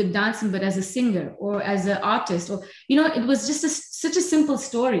not to do with dancing, but as a singer or as an artist, or, you know, it was just such a simple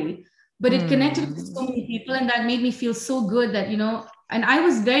story, but it connected with so many people. And that made me feel so good that, you know, and I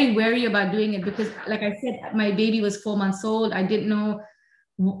was very wary about doing it because, like I said, my baby was 4 months old. I didn't know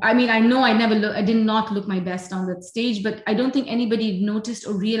I mean, I know I did not look my best on that stage, but I don't think anybody noticed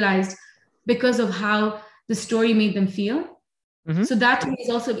or realized because of how the story made them feel. Mhm. So that to me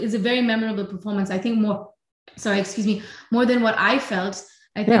is a very memorable performance. I think more than what I felt.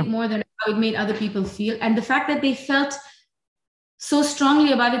 I think more than how it made other people feel. And the fact that they felt so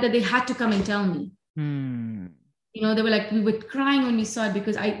strongly about it that they had to come and tell me. You know, they were like, we were crying when we saw it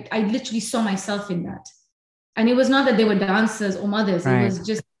because I literally saw myself in that. And it was not that they were dancers or mothers. It was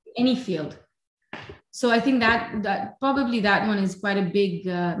just any field. So I think that probably that one is quite a big,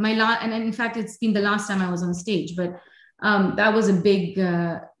 and in fact, it's been the last time I was on stage, but that was a big,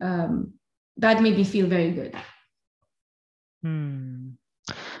 that made me feel very good.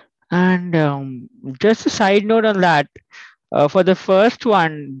 And just a side note on that, for the first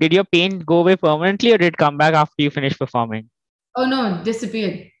one, did your pain go away permanently or did it come back after you finished performing? Oh no, it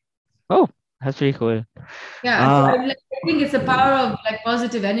disappeared. Oh, that's pretty cool. Yeah, so I think it's the power of like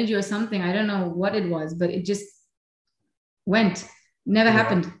positive energy or something. I don't know what it was, but it just went. Never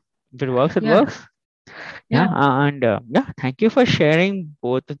happened. If it works, it works. Yeah, and thank you for sharing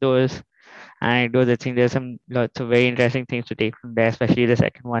both of those anecdotes. I think there's lots of very interesting things to take from there, especially the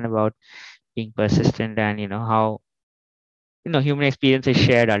second one about being persistent and how human experience is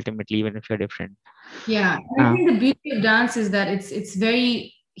shared ultimately, even if you're different. Yeah, and I think the beauty of dance is that it's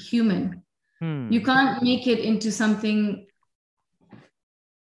very human. You can't make it into something,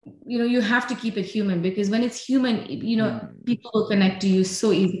 you have to keep it human, because when it's human, people will connect to you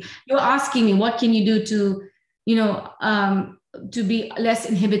so easy. You're asking me, what can you do to, to be less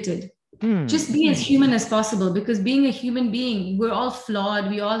inhibited? Just be as human as possible, because being a human being, we're all flawed.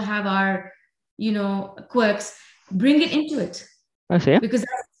 We all have our, quirks. Bring it into it. Because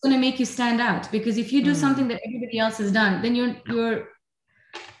that's going to make you stand out. Because if you do something that everybody else has done, then you're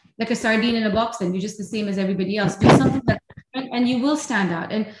like a sardine in a box, then you're just the same as everybody else. Do something that's different and you will stand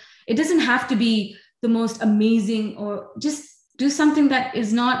out. And it doesn't have to be the most amazing, or just do something that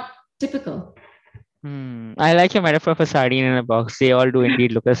is not typical. I like your metaphor for sardine in a box. They all do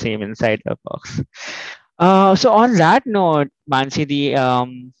indeed look the same inside the box. So on that note, Mansi,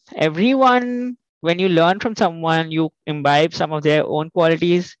 everyone, when you learn from someone, you imbibe some of their own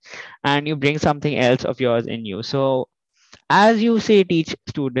qualities and you bring something else of yours in you. So as you say, teach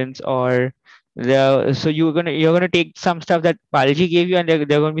students, or so you're gonna take some stuff that Balaji gave you, and there are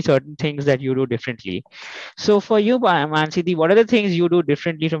going to be certain things that you do differently. So for you, Mansi, what are the things you do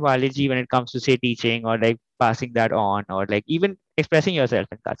differently from Balaji when it comes to, say, teaching or like passing that on, or like even expressing yourself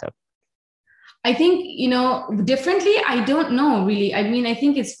in Kathak? I think, differently, I don't know really. I mean, I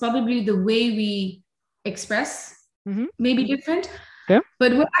think it's probably the way we express, maybe different. Yeah.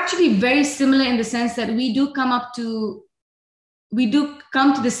 But we're actually very similar in the sense that we do come to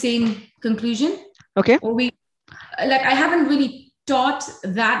the same conclusion. Okay. Or I haven't really taught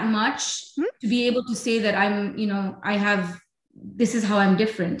that much to be able to say that I'm, this is how I'm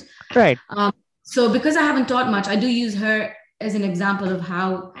different. Right. So because I haven't taught much, I do use her as an example of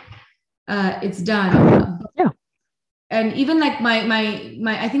how it's done. Yeah. And even like my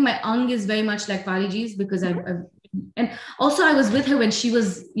I think my is very much like Paliji's, because and also I was with her when she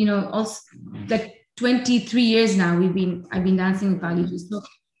was, also like 23 years now. I've been dancing with Paliji. So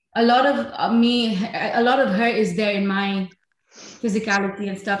a lot of her is there in my physicality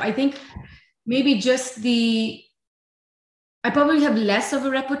and stuff. I think maybe just I probably have less of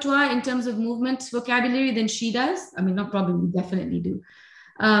a repertoire in terms of movement vocabulary than she does. I mean, not probably, definitely do.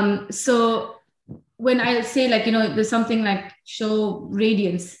 So when I say there's something like show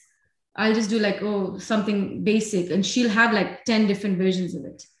radiance, I'll just do something basic, and she'll have like 10 different versions of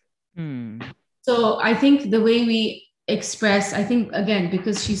it. So I think the way we express, I think again,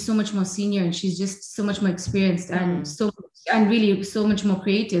 because she's so much more senior and she's just so much more experienced and really so much more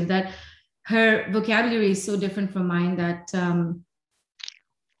creative, that her vocabulary is so different from mine that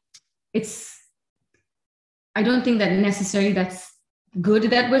I don't think that necessarily that's good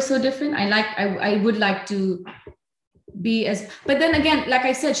that we're so different. I would like to be but then again, like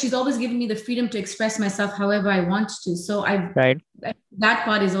I said, she's always given me the freedom to express myself however I want to. So that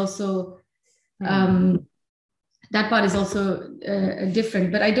part is also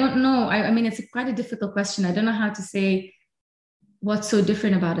different. But I don't know. I mean, it's quite a difficult question. I don't know how to say what's so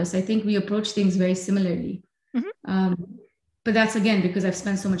different about us. I think we approach things very similarly. But that's again because I've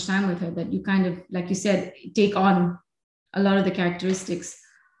spent so much time with her that you kind of, like you said, take on a lot of the characteristics.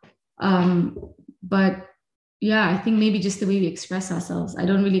 But yeah, I think maybe just the way we express ourselves. I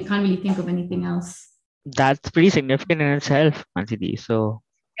can't really think of anything else. That's pretty significant in itself, Mansi. So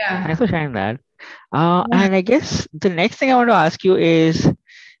yeah, thanks for sharing that. And I guess the next thing I want to ask you is,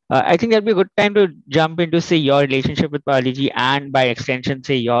 I think that'd be a good time to jump into, say, your relationship with Pali, and by extension,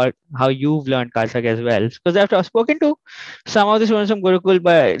 say, how you've learned Kathak as well. Because I've spoken to some of the students from Gurukul,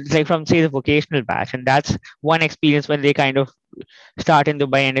 but it's like from, say, the vocational batch, and that's one experience when they kind of start in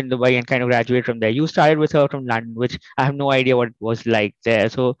Dubai, end in Dubai, and kind of graduate from there. You started with her from London, which I have no idea what it was like there.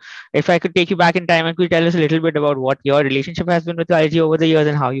 So if I could take you back in time, and could you tell us a little bit about what your relationship has been with Pali over the years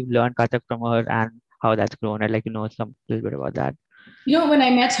and how you've learned Kathak from her and how that's grown? I'd like to know some little bit about that. When I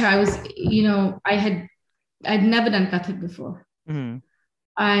met her, I was, I'd never done Kathak before. Mm-hmm.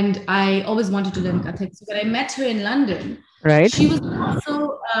 And I always wanted to learn Kathak. So when I met her in London, right, she was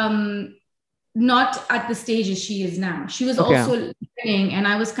also not at the stage as she is now. She was also learning, and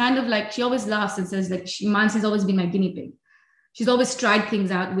I was kind of like, she always laughs and says, like, Mansi's always been my guinea pig. She's always tried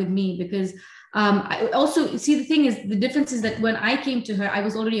things out with me because I also see, the thing is, the difference is that when I came to her, I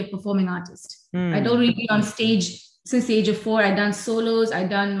was already a performing artist. I'd already been on stage since the age of 4. I'd done solos, I'd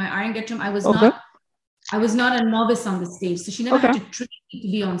done my arangetram. I was not a novice on the stage, so she never had to train me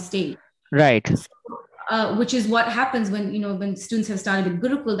to be on stage. Right. So, which is what happens when when students have started with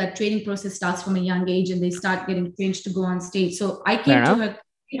Gurukul. That training process starts from a young age, and they start getting trained to go on stage. So I came to her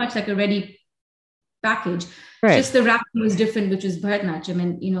pretty much like a ready package. Right. Just the rapping was different, which was Bharatnatyam,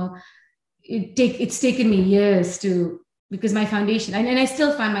 and it's taken me years because my foundation, and I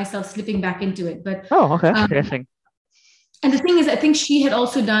still find myself slipping back into it. But interesting. And the thing is, I think she had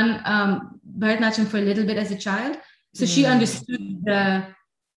also done Bharatnatyam for a little bit as a child, so she understood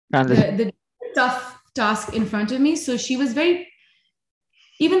the tough task in front of me. So she was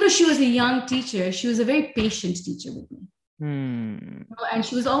even though she was a young teacher, she was a very patient teacher with me. And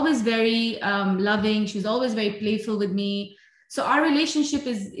she was always very loving. She was always very playful with me. So our relationship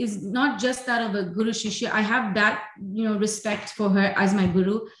is not just that of a guru shishya. I have that respect for her as my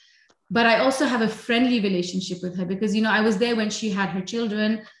guru, but I also have a friendly relationship with her because I was there when she had her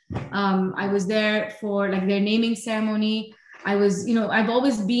children. I was there for like their naming ceremony. I was I've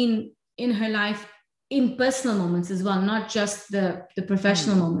always been in her life in personal moments as well, not just the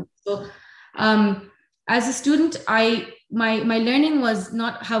professional moments. So as a student, my learning was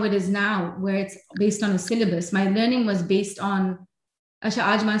not how it is now, where it's based on a syllabus. My learning was based on, Asha,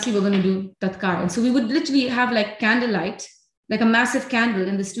 Aaj Mansi, we're going to do Tatkar. And so we would literally have like candlelight, like a massive candle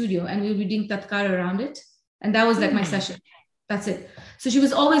in the studio, and we would be doing Tatkar around it. And that was like my session. That's it. So it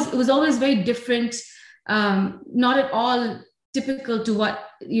was always very different, not at all typical to what,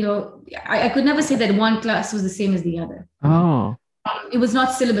 I could never say that one class was the same as the other. Oh. It was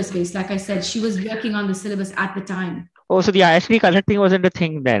not syllabus based. Like I said, she was working on the syllabus at the time. Oh, so the ISD Kathak thing wasn't a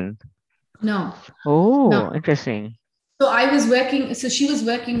thing then? No. Oh, no. Interesting. So she was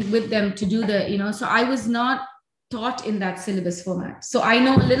working with them to do so I was not taught in that syllabus format. So I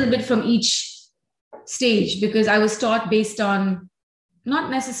know a little bit from each stage because I was taught based on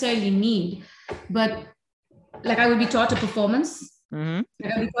not necessarily need, but like I would be taught a performance, like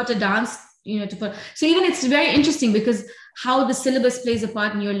I would be taught a dance, so even it's very interesting because how the syllabus plays a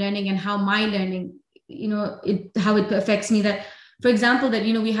part in your learning and how my learning, how it affects me. That, for example, that,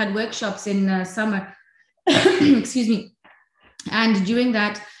 we had workshops in summer, excuse me. And during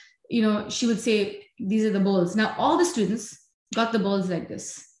that, she would say, these are the bowls. Now, all the students got the bowls like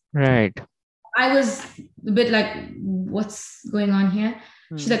this. Right. I was a bit like, what's going on here?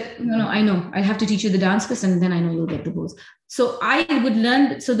 She's like, no, I know. I have to teach you the dance first, and then I know you'll get the bowls. So I would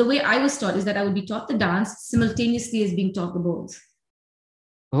learn. So the way I was taught is that I would be taught the dance simultaneously as being taught the bowls.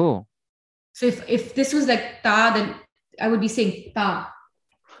 Oh. So if this was like ta, then I would be saying ta,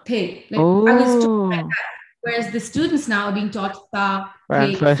 te. Like I was taught like that. Whereas the students now are being taught ta, te.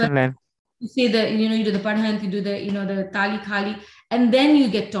 You say you do the padhant, you do the tali khali, and then you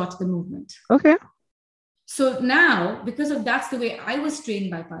get taught the movement. Okay. So now, because of that's the way I was trained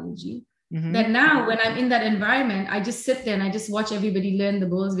by Paliji, that now when I'm in that environment, I just sit there and I just watch everybody learn the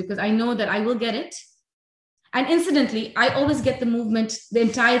bowls because I know that I will get it. And incidentally, I always get the movement, the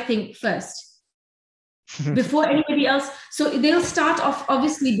entire thing first, before anybody else. So they'll start off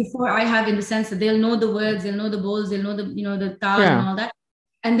obviously before I have, in the sense that they'll know the words, they'll know the bowls, they'll know the the tal and all that,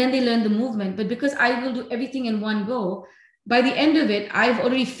 and then they learn the movement. But because I will do everything in one go, by the end of it, I've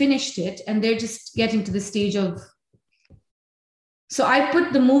already finished it, and they're just getting to the stage of. So I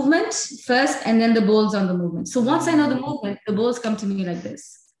put the movement first, and then the bowls on the movement. So once I know the movement, the bowls come to me like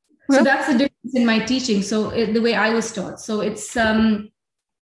this. So that's the difference in my teaching. So the way I was taught. So it's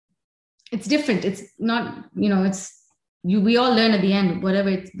different. It's not, we all learn at the end, whatever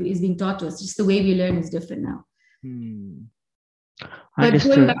is being taught to us. Just the way we learn is different now. But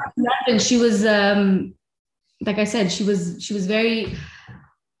going back to London, she was, like I said, she was very,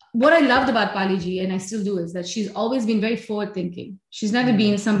 what I loved about Pali ji, and I still do, is that she's always been very forward thinking. She's never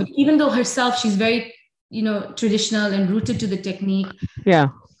been somebody, even though herself, she's very, traditional and rooted to the technique. Yeah.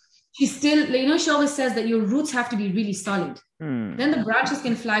 She's still, she always says that your roots have to be really solid. Then the branches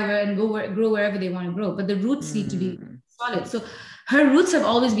can fly and grow wherever they want to grow, but the roots need to be solid. So her roots have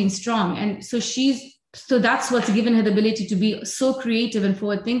always been strong. And so that's what's given her the ability to be so creative and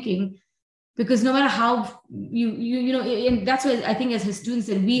forward thinking, because no matter how and that's why I think as her students,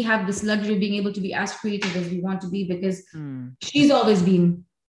 that we have this luxury of being able to be as creative as we want to be, because she's always been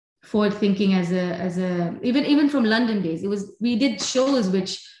forward thinking as a even from London days. We did shows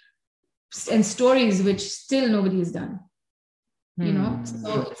and stories which still nobody has done,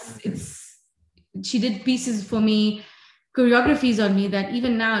 so she did pieces for me, choreographies on me, that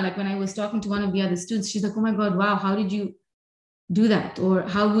even now, like when I was talking to one of the other students, she's like, oh my God, wow, how did you do that? Or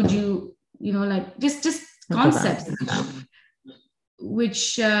how would you, like just concepts,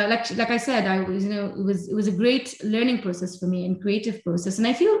 which like I said, I was, it was a great learning process for me and creative process. And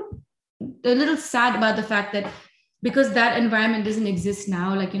I feel a little sad about the fact that because that environment doesn't exist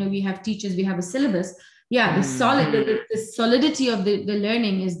now, like, we have teachers, we have a syllabus. Yeah, the solidity of the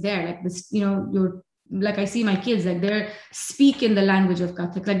learning is there. Like this, like I see my kids, like they're speak in the language of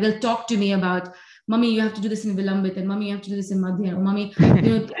Kathak. Like they'll talk to me about, Mommy, you have to do this in Vilambit, and Mommy, you have to do this in Madhya, or Mommy,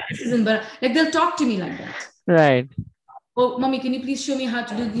 this is in like they'll talk to me like that. Right. Oh, Mommy, can you please show me how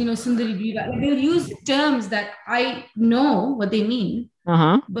to do, Sundari Griva? Like they'll use terms that I know what they mean,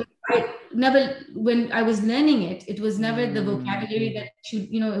 but I never, when I was learning it, it was never the vocabulary that should,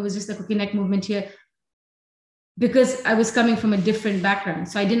 it was just like, okay, neck movement here, because I was coming from a different background.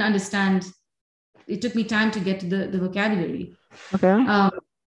 So I didn't understand. It took me time to get to the vocabulary. Okay.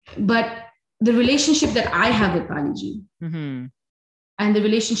 But the relationship that I have with Pali ji and the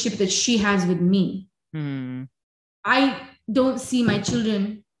relationship that she has with me, I don't see my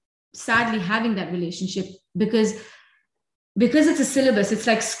children sadly having that relationship, because it's a syllabus. It's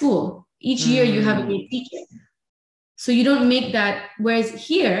like school. Each year you have a new teacher. So you don't make that. Whereas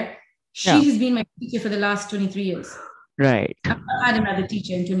here, she has been my teacher for the last 23 years. Right. I've not had another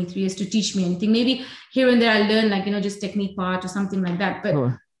teacher in 23 years to teach me anything. Maybe here and there I learn, like, just technique part or something like that. But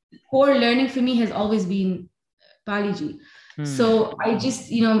core learning for me has always been Pali ji. So I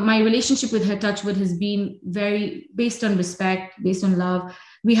just, my relationship with her, touchwood, has been very based on respect, based on love.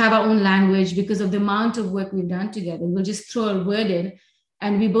 We have our own language because of the amount of work we've done together. We'll just throw a word in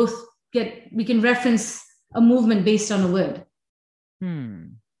and we can reference a movement based on a word.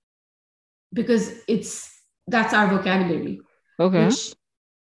 Because that's our vocabulary. Okay. Which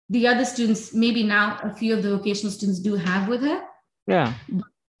the other students, maybe now a few of the vocational students do have with her. Yeah.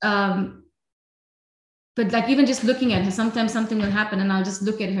 But like even just looking at her, sometimes something will happen and I'll just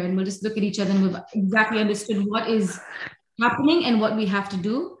look at her and we'll just look at each other and we've exactly understood what is happening and what we have to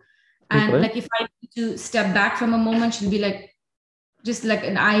do. And like if I need to step back from a moment, she'll be like, just like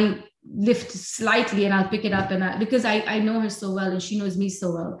an eye lift slightly and I'll pick it up. And because I know her so well and she knows me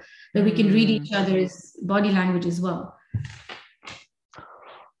so well that we can read each other's body language as well.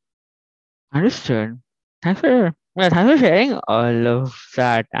 Understood. Thanks for sharing all of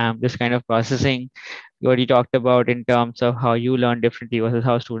that. I'm just kind of processing what you talked about in terms of how you learn differently versus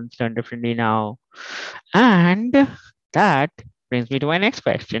how students learn differently now. And that brings me to my next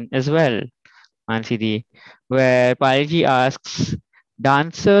question as well, Mansi, where Palji asks,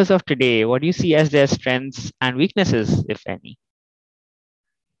 dancers of today, what do you see as their strengths and weaknesses, if any?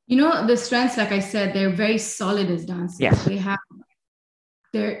 The strengths, like I said, they're very solid as dancers. Yes.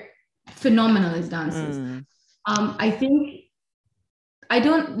 They're phenomenal as dancers. I think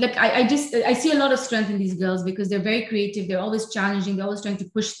I see a lot of strength in these girls because they're very creative. They're always challenging. They're always trying to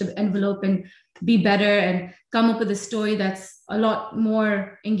push the envelope and be better and come up with a story that's a lot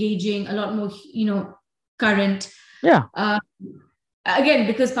more engaging, a lot more, current. Yeah. Again,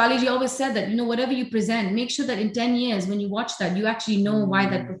 because Paliji always said that, whatever you present, make sure that in 10 years, when you watch that, you actually know why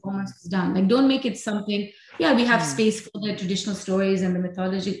that performance was done. Like, don't make it something, we have space for the traditional stories and the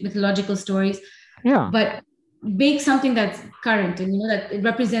mythological stories. Yeah. But make something that's current and, that it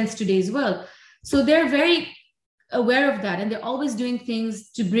represents today's world. So they're very aware of that. And they're always doing things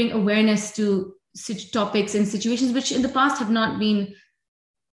to bring awareness to such topics and situations, which in the past have not been,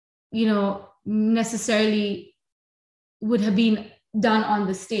 necessarily would have been done on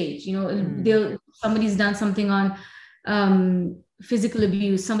the stage. Somebody's done something on physical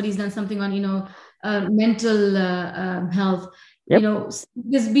abuse, somebody's done something on mental health. Yep.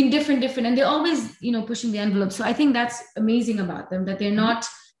 There's been different and they're always pushing the envelope. So I think that's amazing about them, that they're not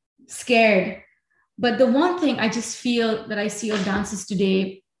scared. But the one thing I just feel that I see of dancers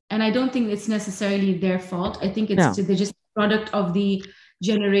today, and I don't think it's necessarily their fault, I think they're just a product of the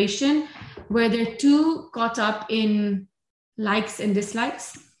generation where they're too caught up in likes and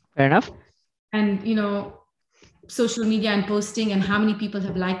dislikes. Fair enough. And, social media and posting and how many people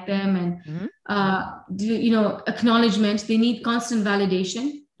have liked them and, acknowledgement. They need constant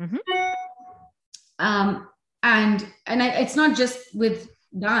validation. And it's not just with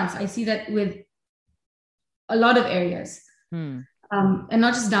dance. I see that with a lot of areas. And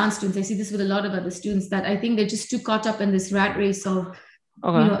not just dance students. I see this with a lot of other students that I think they're just too caught up in this rat race of,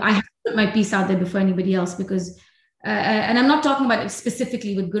 I have to put my piece out there before anybody else because, and I'm not talking about it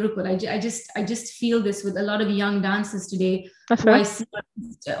specifically with Gurukul. I just feel this with a lot of young dancers today who I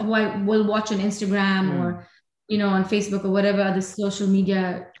will watch on Instagram or, on Facebook or whatever other social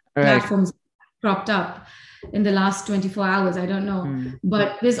media platforms cropped up in the last 24 hours. I don't know,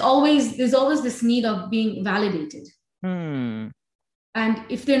 but there's always this need of being validated. And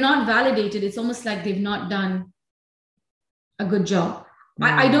if they're not validated, it's almost like they've not done a good job.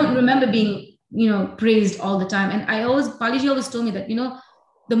 I don't remember being, praised all the time. And Paliji always told me that,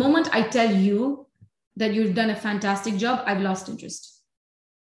 the moment I tell you that you've done a fantastic job, I've lost interest.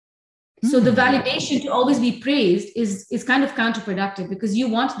 So the validation to always be praised is kind of counterproductive because you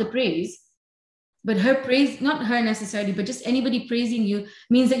want the praise, but her praise, not her necessarily, but just anybody praising you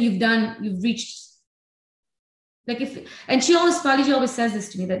means that you've reached. And Paliji always says this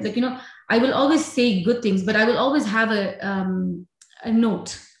to me that I will always say good things, but I will always have a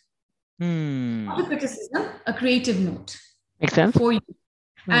note, not a criticism, a creative note. Makes sense. For you.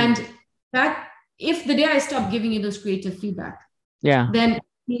 And that if the day I stop giving you those creative feedback, then it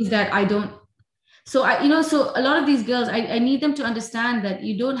means that I don't. So so a lot of these girls, I need them to understand that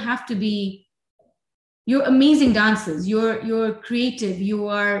you don't have to be. You're amazing dancers. You're creative. You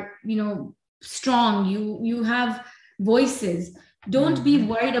are strong. You have voices. Don't be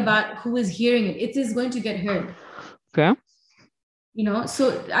worried about who is hearing it. It is going to get heard. Okay.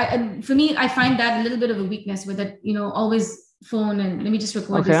 So for me, I find that a little bit of a weakness with that. Always phone and let me just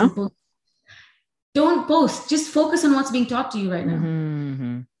record this and post. Don't post. Just focus on what's being taught to you right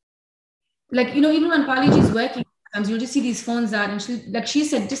now. Like even when Paliji is working, sometimes you'll just see these phones out, and she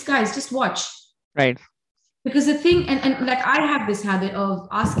said, just watch. Right. Because the thing, and like I have this habit of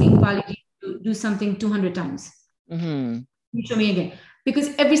asking Paliji to do something 200 times. You show me again.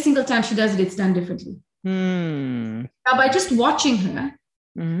 Because every single time she does it, it's done differently. Now, by just watching her,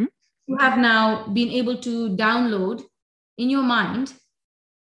 you have now been able to download in your mind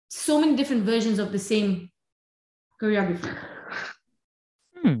so many different versions of the same choreography.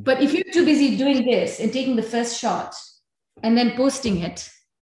 But if you're too busy doing this and taking the first shot and then posting it,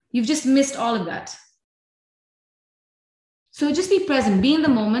 you've just missed all of that. So just be present, be in the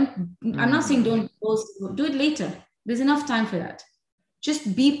moment. I'm not saying don't post, do it later. There's enough time for that.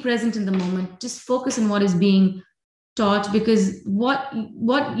 Just be present in the moment. Just focus on what is being taught, because what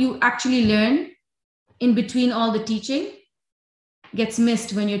you actually learn in between all the teaching gets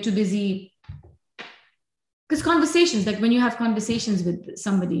missed when you're too busy. Because conversations, like when you have conversations with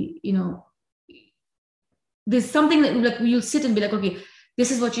somebody, there's something that like you'll sit and be like, okay,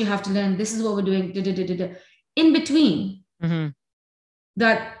 this is what you have to learn. This is what we're doing. In between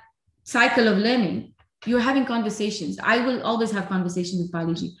that cycle of learning, you're having conversations. I will always have conversations with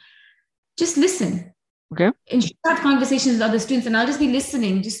Paliji. Just listen. Okay. And she'll have conversations with other students, and I'll just be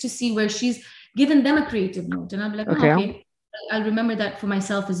listening just to see where she's given them a creative note. And I'll be like, okay, I'll remember that for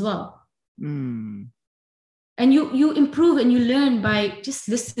myself as well. And you improve and you learn by just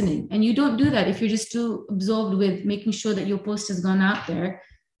listening. And you don't do that if you're just too absorbed with making sure that your post has gone out there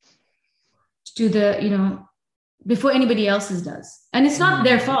to the, before anybody else's does. And it's not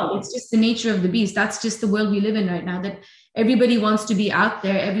their fault. It's just the nature of the beast. That's just the world we live in right now, that everybody wants to be out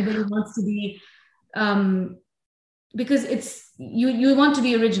there. Everybody wants to be, because it's, you want to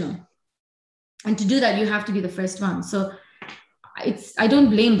be original. And to do that, you have to be the first one. So I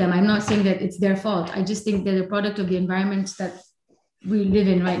don't blame them. I'm not saying that it's their fault. I just think they're a product of the environment that we live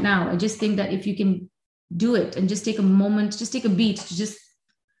in right now. I just think that if you can do it and just take a moment, just take a beat to just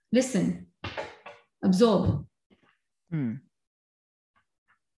listen, absorb.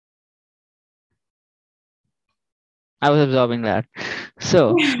 I was absorbing that.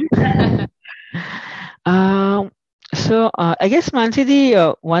 So, I guess, Mansi,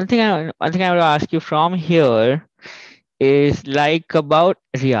 the one thing I want to ask you from here is like about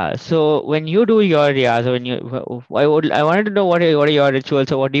Riyaz. So when you do your Riyaz, I wanted to know what are your rituals.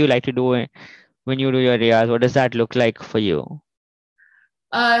 So what do you like to do when you do your Riyaz? What does that look like for you?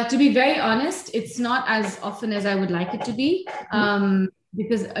 To be very honest, it's not as often as I would like it to be.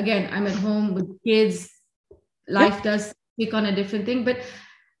 Because again, I'm at home with kids. Life does take on a different thing. But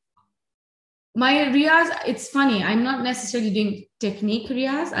My Riyaz, it's funny. I'm not necessarily doing technique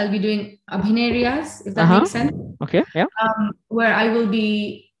Riyaz. I'll be doing Abhinay Riyaz, if that makes sense. Okay, yeah. Where I will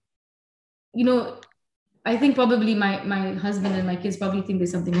be, I think probably my husband and my kids probably think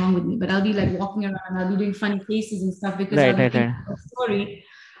there's something wrong with me, but I'll be like walking around, I'll be doing funny faces and stuff because I'll be thinking of a story.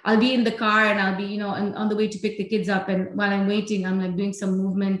 I'll be in the car and I'll be, on the way to pick the kids up. And while I'm waiting, I'm like doing some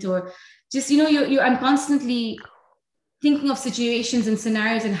movement or just, I'm constantly thinking of situations and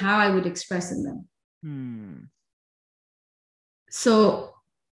scenarios and how I would express in them. So,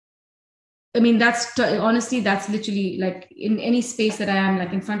 I mean, that's honestly, that's literally like in any space that I am,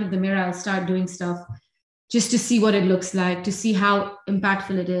 like in front of the mirror, I'll start doing stuff just to see what it looks like, to see how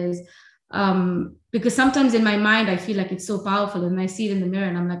impactful it is. Because sometimes in my mind, I feel like it's so powerful and I see it in the mirror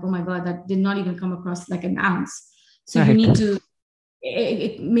and I'm like, oh my God, that did not even come across like an ounce. So you need to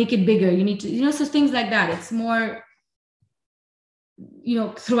make it bigger. You need to, so things like that. It's more,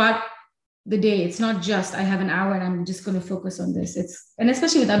 throughout the day. It's not just I have an hour and I'm just going to focus on this. And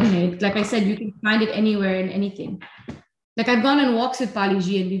especially with Abhinay, like I said, you can find it anywhere in anything. Like I've gone on walks with Pali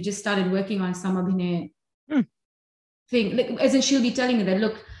Ji and we've just started working on some Abhinay thing. Like, as in she'll be telling me that,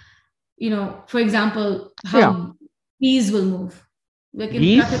 look, for example, how bees will move. Like in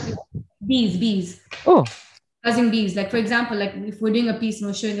Kathak, bees. Oh. Buzzing bees. Like, for example, like if we're doing a piece and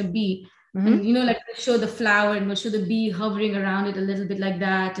we're showing a bee, and like we'll show the flower and we'll show the bee hovering around it a little bit like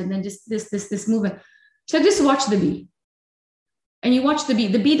that, and then just this movement. So just watch the bee. And you watch the bee.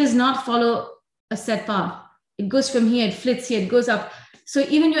 The bee does not follow a set path. It goes from here, it flits here, it goes up. So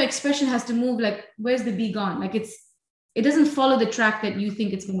even your expression has to move like, where's the bee gone? Like it doesn't follow the track that you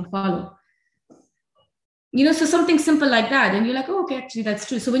think it's going to follow. So something simple like that. And you're like, oh, okay, actually that's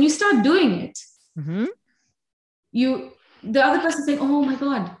true. So when you start doing it, the other person saying, oh my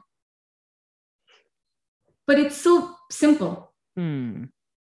God. But it's so simple. I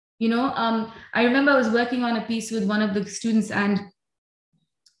remember I was working on a piece with one of the students and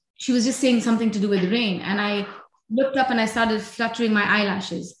she was just saying something to do with rain. And I looked up and I started fluttering my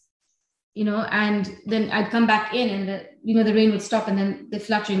eyelashes, and then I'd come back in and the rain would stop and then the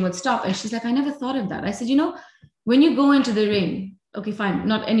fluttering would stop. And she's like, I never thought of that. I said, when you go into the rain, okay, fine.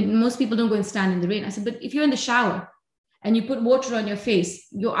 Most people don't go and stand in the rain. I said, but if you're in the shower and you put water on your face,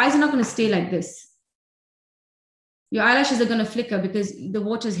 your eyes are not going to stay like this. Your eyelashes are going to flicker because the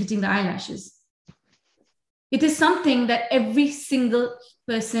water is hitting the eyelashes. It is something that every single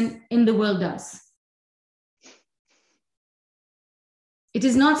person in the world does. It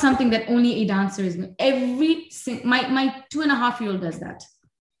is not something that only a dancer is doing. My 2.5-year-old does that.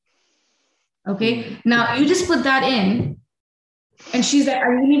 Okay. Now you just put that in and she's like, I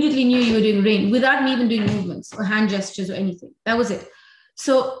immediately knew you were doing rain without me even doing movements or hand gestures or anything. That was it.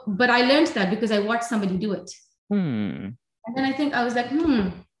 So, but I learned that because I watched somebody do it. And then I was like,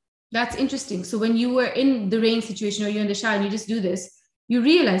 that's interesting. So when you were in the rain situation or you're in the shower and you just do this, you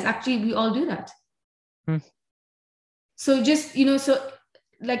realize actually we all do that. So just, so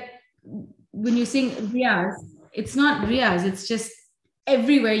like when you sing Riyaz, it's not Riyaz, it's just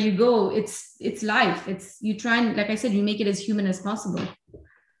everywhere you go, it's life. You try and, like I said, you make it as human as possible.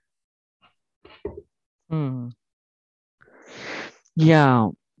 Yeah.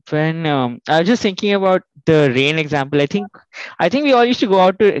 When I was just thinking about the rain example, I think we all used to go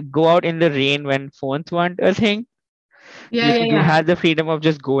out in the rain when phones weren't a thing. You had the freedom of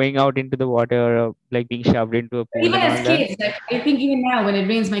just going out into the water or like being shoved into a pool. Even as kids, like, I think even now when it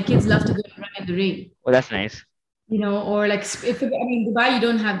rains, my kids love to go and run in the rain. Oh, that's nice. Or like Dubai, you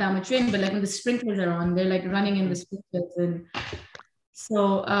don't have that much rain, but like when the sprinklers are on, they're like running in the sprinklers. And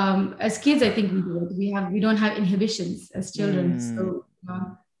so as kids, I think we do it. We don't have inhibitions as children. So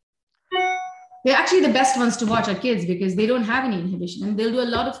they're actually the best ones to watch are kids because they don't have any inhibition and they'll do a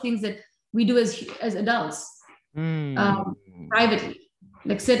lot of things that we do as adults privately,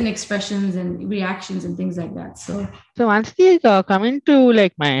 like certain expressions and reactions and things like that. So Mansi, coming to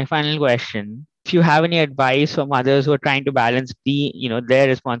like my final question, if you have any advice for mothers who are trying to balance their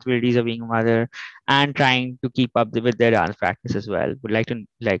responsibilities of being a mother and trying to keep up with their dance practice as well, would like to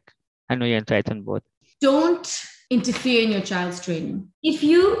I know your insights on both. Don't interfere in your child's training. If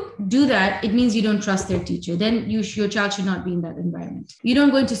you do that, it means you don't trust their teacher. Then your child should not be in that environment. You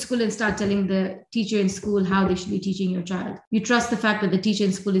don't go into school and start telling the teacher in school how they should be teaching your child. You trust the fact that the teacher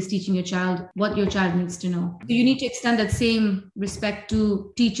in school is teaching your child what your child needs to know. So you need to extend that same respect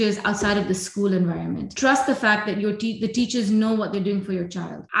to teachers outside of the school environment. Trust the fact that the teachers know what they're doing for your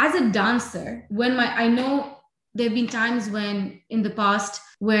child. As a dancer, I know there have been times when in the past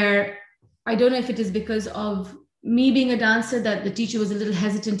where I don't know if it is because of me being a dancer that the teacher was a little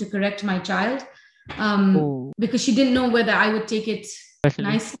hesitant to correct my child because she didn't know whether I would take it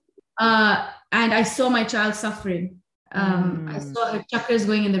nicely. and I saw my child suffering. I saw her chakras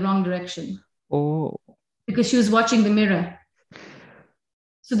going in the wrong direction. Oh. Because she was watching the mirror.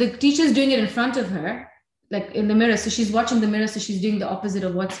 So the teacher's doing it in front of her, like in the mirror. So she's watching the mirror, so she's doing the opposite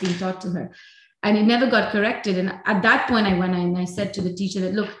of what's being taught to her. And it never got corrected. And at that point, I went and I said to the teacher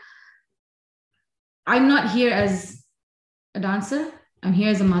that, look, I'm not here as a dancer. I'm here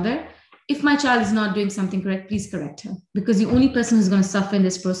as a mother. If my child is not doing something correct, please correct her. Because the only person who's going to suffer in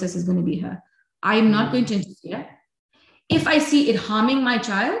this process is going to be her. I am not going to interfere. If I see it harming my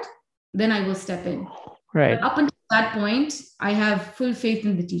child, then I will step in. Right. But up until that point, I have full faith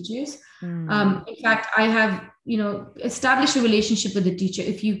in the teachers. In fact, I have, established a relationship with the teacher,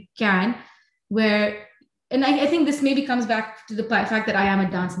 if you can, where, and I think this maybe comes back to the fact that I am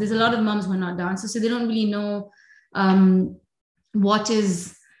a dancer. There's a lot of moms who are not dancers, so they don't really know what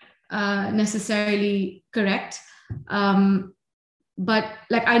is necessarily correct. But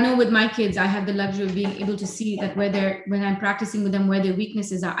like, I know with my kids, I have the luxury of being able to see that when I'm practicing with them, where their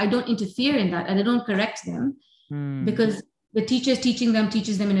weaknesses are. I don't interfere in that, and I don't correct them because the teacher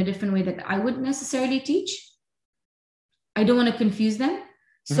teaches them in a different way that I wouldn't necessarily teach. I don't want to confuse them.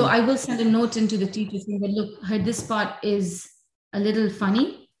 So I will send a note into the teacher saying that, look, this part is a little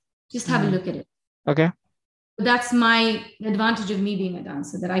funny. Just have a look at it. Okay. That's my advantage of me being a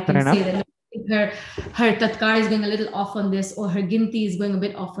dancer, that I can say that, look, her tatkar is going a little off on this, or her ginti is going a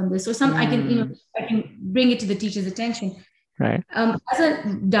bit off on this, or something. I can bring it to the teacher's attention. Right. As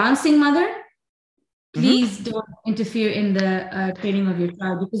a dancing mother, please don't interfere in the training of your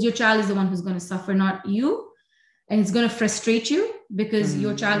child, because your child is the one who's going to suffer, not you. And it's going to frustrate you because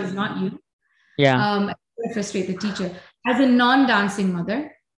your child is not you. Yeah. It's going to frustrate the teacher. As a non-dancing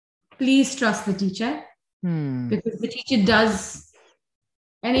mother, please trust the teacher, because the teacher does.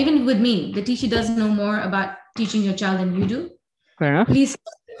 And even with me, the teacher does know more about teaching your child than you do. Fair enough. Please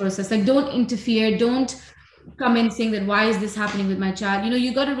trust the process. Like, don't interfere. Don't come in saying that, why is this happening with my child?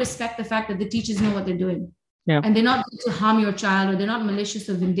 You got to respect the fact that the teachers know what they're doing. Yeah. And they're not going to harm your child, or they're not malicious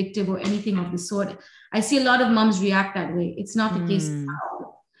or vindictive or anything of the sort. I see a lot of moms react that way. It's not the case.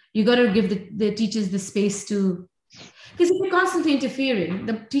 You got to give the teachers the space to, because if you're constantly interfering,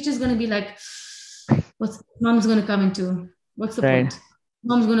 the teacher's going to be like, what's mom's going to come into? What's the point?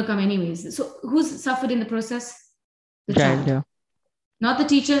 Mom's going to come anyways. So who's suffered in the process? The child. Yeah. Not the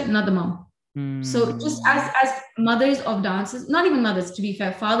teacher, not the mom. So just as mothers of dancers, not even mothers, to be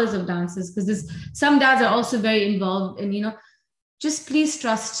fair, fathers of dancers, because some dads are also very involved, and just please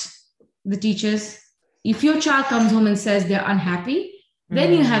trust the teachers. If your child comes home and says they're unhappy,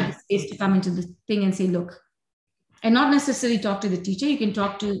 then you have the space to come into the thing and say, look, and not necessarily talk to the teacher. You can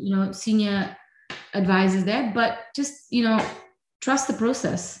talk to senior advisors there, but just trust the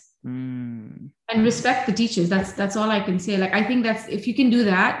process and respect the teachers. That's all I can say. Like, I think that's, if you can do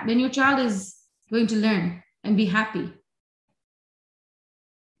that, then your child is going to learn and be happy.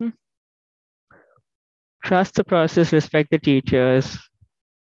 Trust the process, respect the teachers,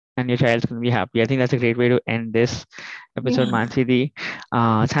 and your child's going to be happy. I think that's a great way to end this episode, Mansi Di.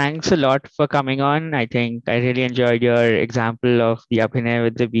 Thanks a lot for coming on. I think I really enjoyed your example of the Abhinay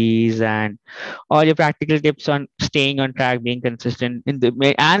with the bees and all your practical tips on staying on track, being consistent in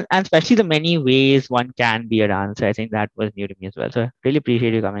and especially the many ways one can be a dancer. I think that was new to me as well. So I really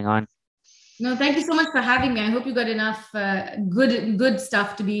appreciate you coming on. No, thank you so much for having me. I hope you got enough good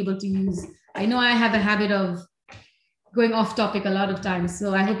stuff to be able to use. I know I have a habit of going off topic a lot of times,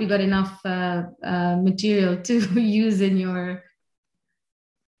 so I hope you got enough material to use in your.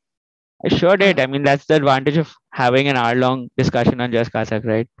 I sure did. I mean, that's the advantage of having an hour-long discussion on just Kathak,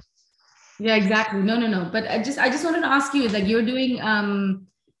 right? Yeah, exactly. No. But I just wanted to ask you, like, you're doing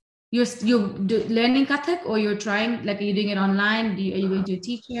you're learning Kathak, or you're trying, like, are you doing it online? Are you going to a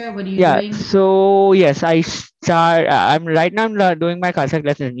teacher? What are you doing? So yes, I'm right now. I'm doing my Kathak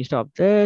lessons. Let me stop this.